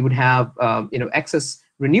we would have excess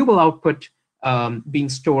renewable output being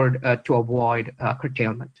stored to avoid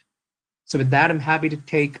curtailment. So with that, I'm happy to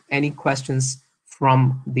take any questions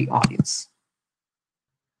from the audience.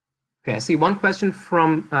 Okay, I see one question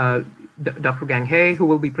from Dr. Gang He, who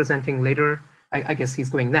will be presenting later. I guess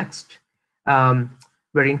he's going next.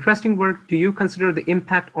 Very interesting work. Do you consider the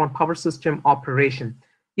impact on power system operation?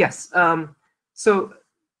 Yes. So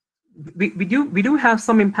we do have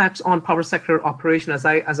some impacts on power sector operation, as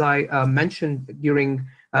I mentioned during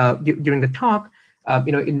the talk.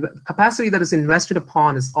 In capacity that is invested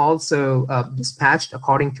upon is also dispatched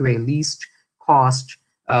according to a least cost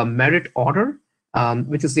merit order,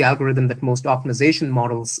 which is the algorithm that most optimization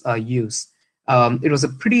models use. It was a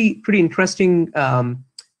pretty interesting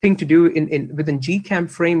thing to do within GCAM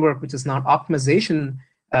framework, which is not optimization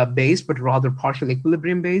based, but rather partial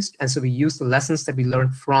equilibrium based. And so we use the lessons that we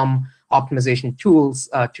learned from optimization tools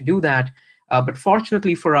to do that. But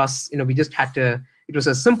fortunately for us, we just had to, it was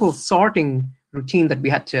a simple sorting routine that we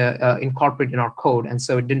had to incorporate in our code. And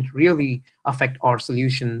so it didn't really affect our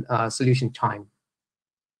solution time.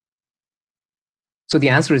 So the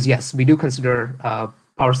answer is yes, we do consider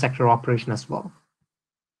power sector operation as well.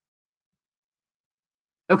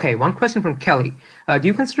 Okay, one question from Kelly. Do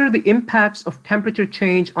you consider the impacts of temperature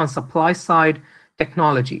change on supply side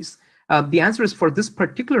technologies? The answer is, for this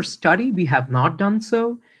particular study, we have not done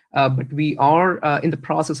so, but we are in the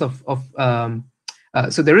process of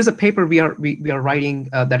so there is a paper we are writing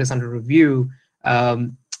that is under review,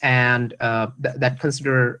 and that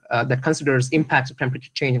considers impacts of temperature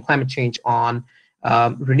change and climate change on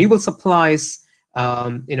renewable supplies,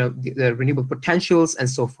 the renewable potentials and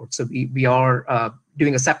so forth. So we are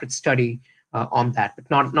doing a separate study on that, but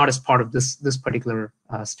not as part of this particular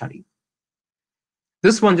study.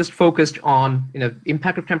 This one just focused on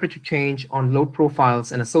impact of temperature change on load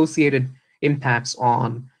profiles and associated impacts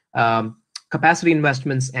on capacity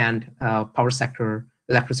investments and power sector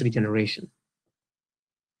electricity generation.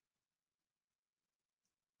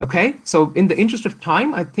 Okay, so in the interest of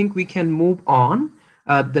time, I think we can move on.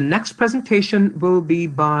 The next presentation will be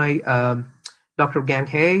by Dr. Gang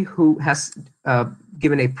He, who has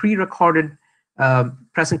given a pre-recorded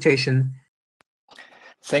presentation.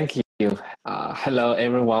 Thank you. Hello,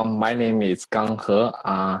 everyone. My name is Gang He,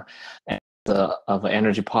 of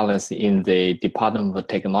Energy Policy in the Department of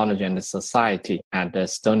Technology and Society at the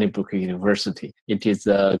Stony Brook University. It is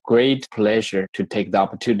a great pleasure to take the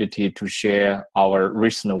opportunity to share our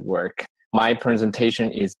recent work. My presentation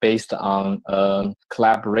is based on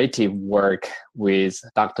collaborative work with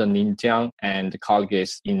Dr. Ning Jiang and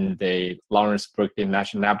colleagues in the Lawrence Berkeley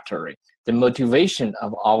National Laboratory. The motivation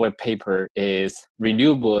of our paper is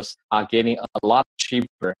renewables are getting a lot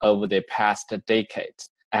cheaper over the past decades.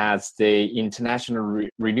 As the International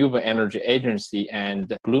Renewable Energy Agency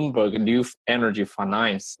and Bloomberg New Energy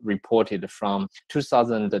Finance reported, from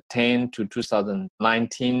 2010 to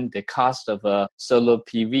 2019, the cost of solar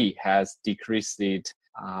PV has decreased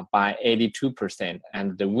by 82%,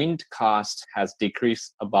 and the wind cost has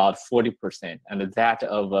decreased about 40%, and that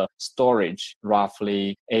of storage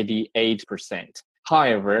roughly 88%.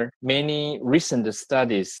 However, many recent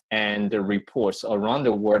studies and reports around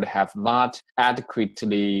the world have not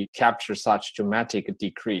adequately captured such dramatic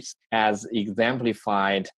decrease, as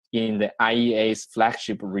exemplified in the IEA's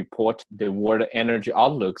flagship report, the World Energy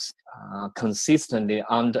Outlooks, consistently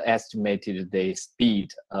underestimated the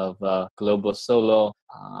speed of global solar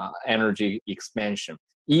energy expansion.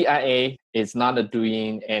 EIA is not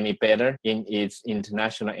doing any better in its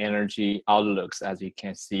international energy outlooks, as you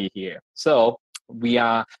can see here. So we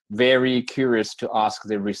are very curious to ask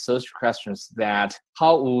the research questions that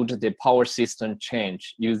how would the power system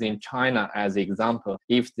change, using China as an example,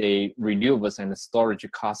 if the renewables and the storage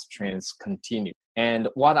cost trends continue? And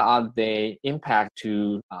what are the impact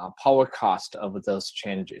to power cost of those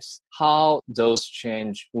changes? How those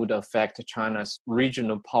changes would affect China's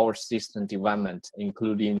regional power system development,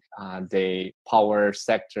 including the power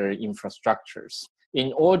sector infrastructures?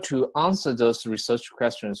 In order to answer those research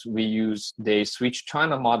questions, we use the Switch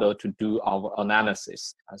China model to do our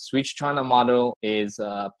analysis. Switch China model is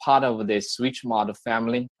part of the Switch model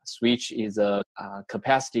family. Switch is a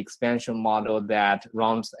capacity expansion model that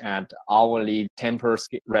runs at hourly temporal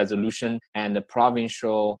resolution and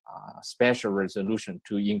provincial spatial resolution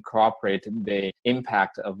to incorporate the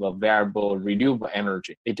impact of a variable renewable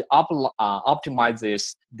energy. It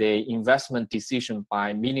optimizes the investment decision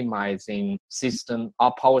by minimizing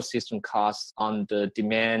power system costs on the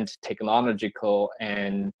demand, technological,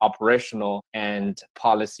 and operational and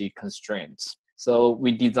policy constraints. So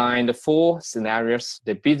we designed 4 scenarios.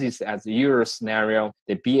 The business as usual scenario,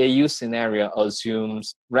 the BAU scenario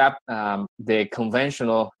assumes the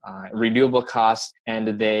conventional renewable cost,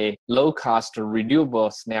 and the low cost renewable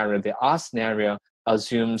scenario, the R scenario,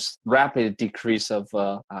 assumes rapid decrease of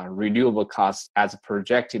renewable costs as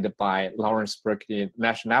projected by Lawrence Berkeley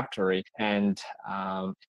National Laboratory and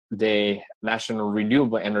the National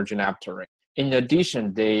Renewable Energy Laboratory. In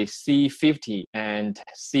addition, the C50 and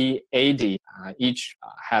C80 each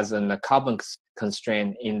has a carbon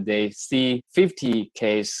constraint. In the C50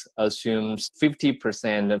 case, assumes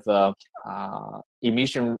 50% of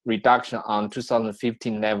emission reduction on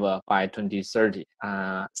 2015 level by 2030.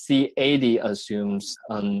 C80 assumes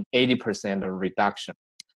an 80% reduction.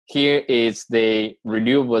 Here is the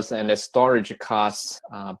renewables and the storage costs,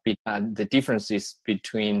 the differences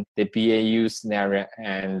between the BAU scenario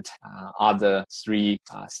and other 3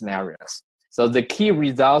 scenarios. So the key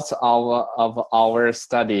results of our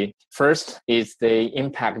study, first is the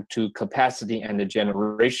impact to capacity and the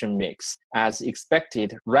generation mix. As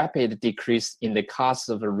expected, rapid decrease in the cost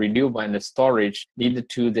of renewable and the storage led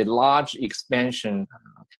to the large expansion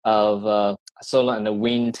of solar and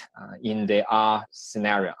wind in the R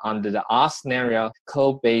scenario. Under the R scenario,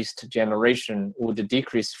 coal-based generation would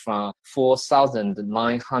decrease from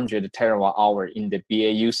 4,900 terawatt-hour in the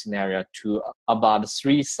BAU scenario to about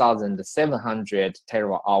 3,700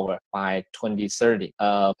 terawatt-hour by 2030,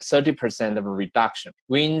 30% of a reduction.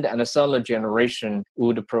 Wind and solar generation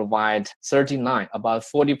would provide about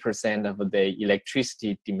 40% of the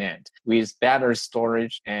electricity demand, with battery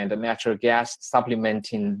storage and natural gas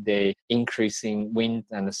supplementing the increasing wind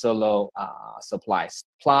and solar supplies.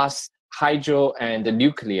 Plus, hydro and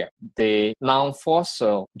nuclear, the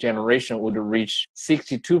non-fossil generation would reach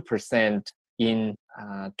 62% in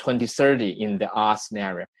 2030 in the R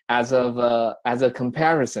scenario. As a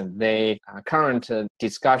comparison, the current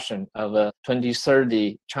discussion of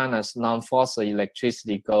 2030 China's non-fossil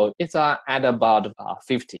electricity goal is at about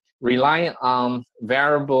 50. Relying on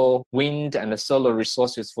variable wind and solar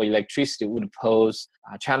resources for electricity would pose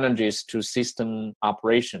challenges to system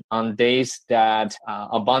operation. On days that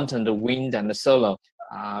abundant wind and solar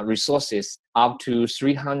resources, up to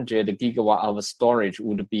 300 gigawatt of storage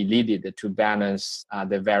would be needed to balance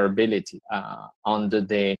the variability under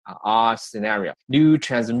the R scenario. New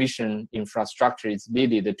transmission infrastructure is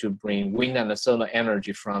needed to bring wind and solar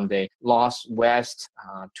energy from the northwest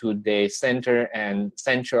to the central and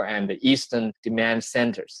eastern demand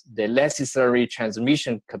centers. The necessary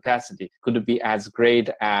transmission capacity could be as great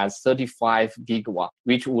as 35 gigawatt,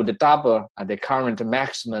 which would double the current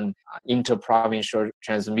maximum interprovincial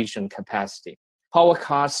transmission capacity. Power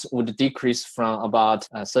costs would decrease from about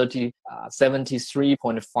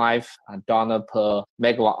 $73.5 per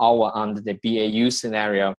megawatt hour under the BAU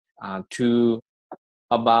scenario to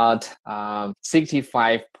about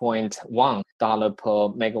 $65.1 per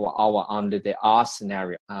megawatt hour under the R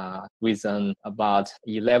scenario, with an about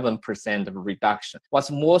 11% of reduction.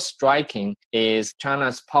 What's more striking is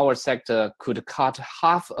China's power sector could cut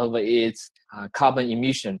half of its carbon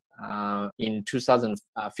emission in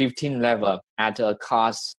 2015 level at a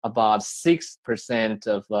cost about 6%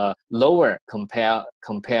 of lower compared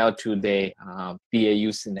to the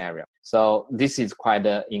BAU scenario. So this is quite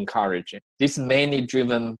encouraging. This is mainly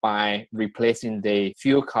driven by replacing the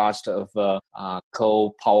fuel cost of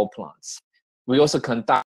coal power plants. We also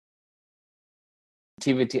conduct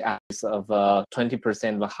activity as of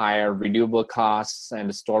 20% of higher renewable costs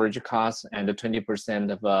and storage costs, and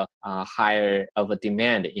 20% of higher of a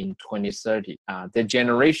demand in 2030. The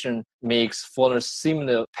generation mix follows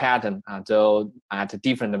similar pattern, though at a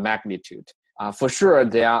different magnitude. For sure,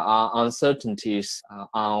 there are uncertainties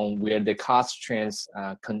on where the cost trends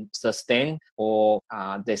can sustain, or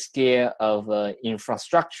the scale of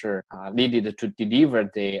infrastructure needed to deliver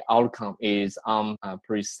the outcome is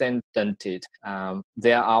unprecedented.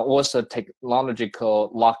 There are also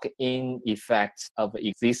technological lock-in effects of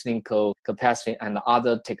existing capacity and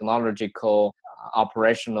other technological,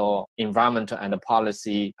 operational, environmental, and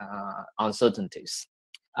policy uncertainties.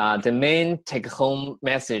 The main take-home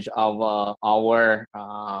message of our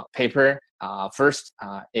paper first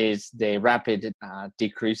is the rapid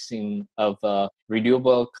decreasing of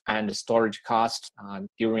renewable and storage costs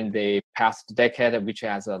during the past decade, which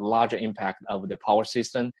has a larger impact of the power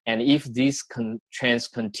system. And if these trends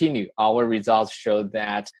continue, our results show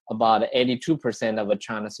that about 82% of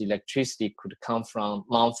China's electricity could come from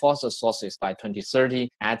non-fossil sources by 2030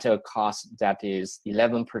 at a cost that is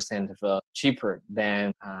 11% cheaper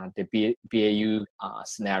than the BAU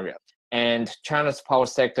scenario. And China's power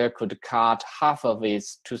sector could cut half of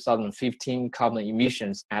its 2015 carbon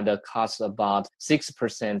emissions at a cost about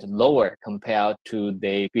 6% lower compared to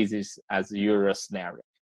the business as usual scenario.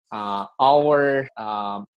 Our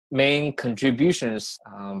main contributions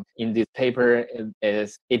in this paper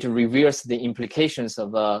is it reveals the implications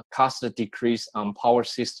of a cost decrease on power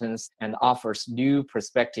systems and offers new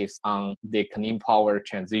perspectives on the clean power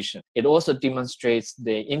transition. It also demonstrates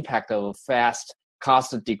the impact of fast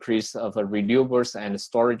cost decrease of renewables and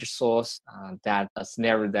storage source, that a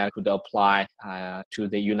scenario that could apply to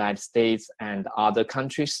the United States and other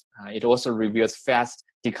countries. It also reveals fast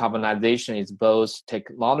decarbonization is both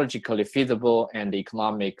technologically feasible and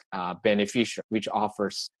economic beneficial, which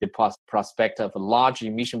offers the prospect of large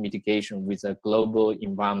emission mitigation with a global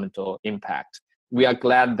environmental impact. We are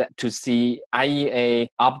glad to see IEA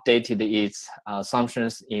updated its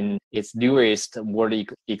assumptions in its newest World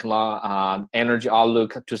Energy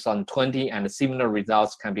Outlook 2020, and similar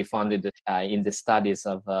results can be found in the studies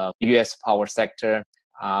of U.S. power sector.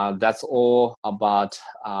 That's all about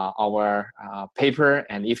our paper,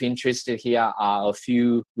 and if interested, here are a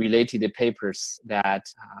few related papers that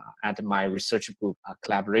at my research group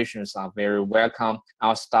collaborations are very welcome.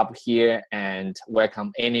 I'll stop here and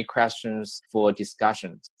welcome any questions for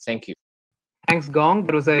discussions. Thank you. Thanks, Gong.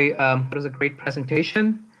 That was a great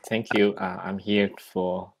presentation. Thank you. I'm here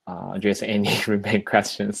for address any remaining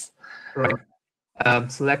questions. Right.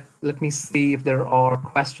 So let me see if there are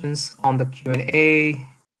questions on the Q&A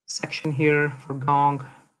section here for Gong.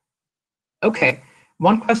 Okay,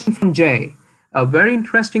 one question from Jay. A very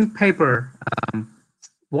interesting paper.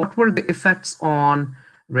 What were the effects on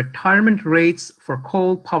retirement rates for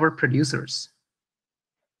coal power producers?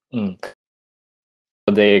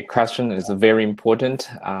 The question is very important.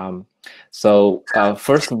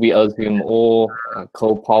 First, we assume all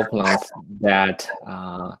coal power plants that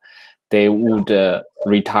they would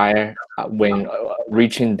retire when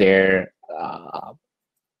reaching their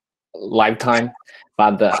lifetime.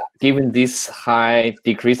 But given this high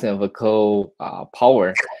decrease of coal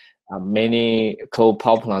power, many coal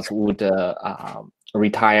power plants would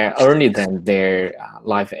retire earlier than their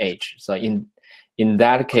life age. So in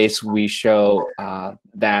that case, we show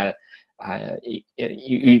that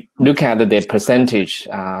you look at the percentage,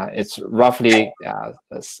 it's roughly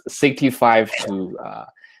 65 to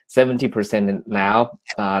 70% now.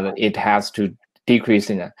 It has to decrease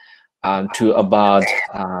to about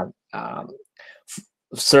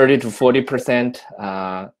 30 to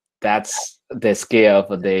 40%. That's the scale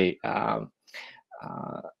of the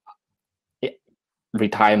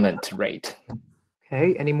retirement rate.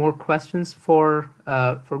 Okay, any more questions for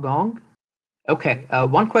Gong? Okay,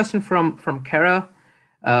 one question from Kara.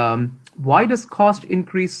 Why does cost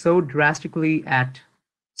increase so drastically at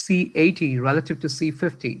C80 relative to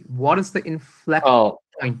C50? What is the inflection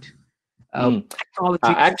point?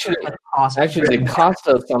 Actually, the cost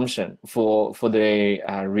assumption for the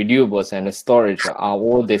renewables and the storage are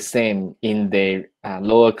all the same in the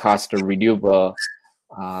lower cost renewable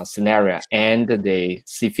scenario and the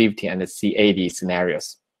C50 and the C80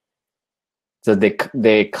 scenarios. So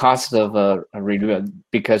the cost of a renewable,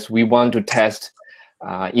 because we want to test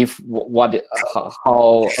how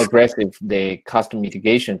aggressive the cost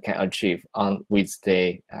mitigation can achieve with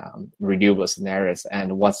the renewable scenarios,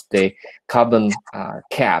 and what's the carbon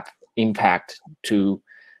cap impact to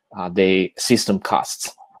the system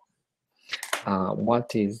costs.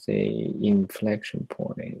 What is the inflection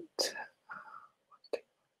point?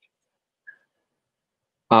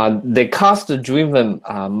 The cost driven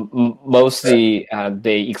mostly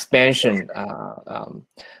the expansion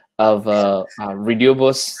of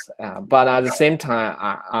renewables, but at the same time,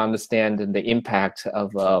 I understand the impact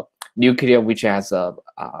of nuclear, which has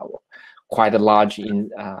quite a large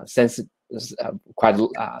sensitive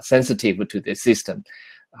to the system.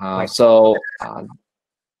 So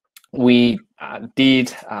we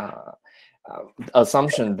did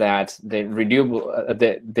assumption that the renewable,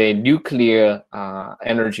 the nuclear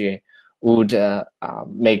energy would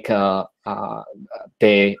make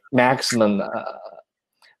the maximum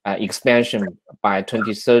expansion by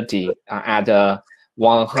 2030 at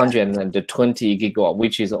 120 gigawatt,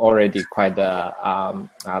 which is already quite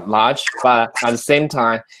large. But at the same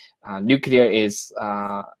time, nuclear is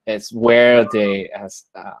where the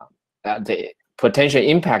potential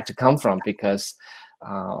impact come from, because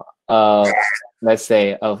let's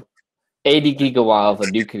say of 80 gigawatt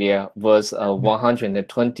of nuclear versus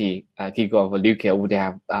 120 gigawatt of nuclear would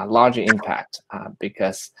have a larger impact,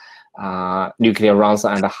 because nuclear runs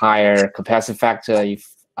at a higher capacity factor. If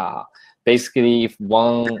basically if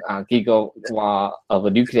 1 gigawatt of a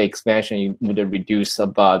nuclear expansion, you would reduce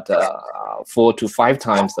about 4 to 5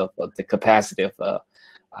 times of the capacity of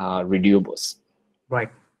renewables. Right.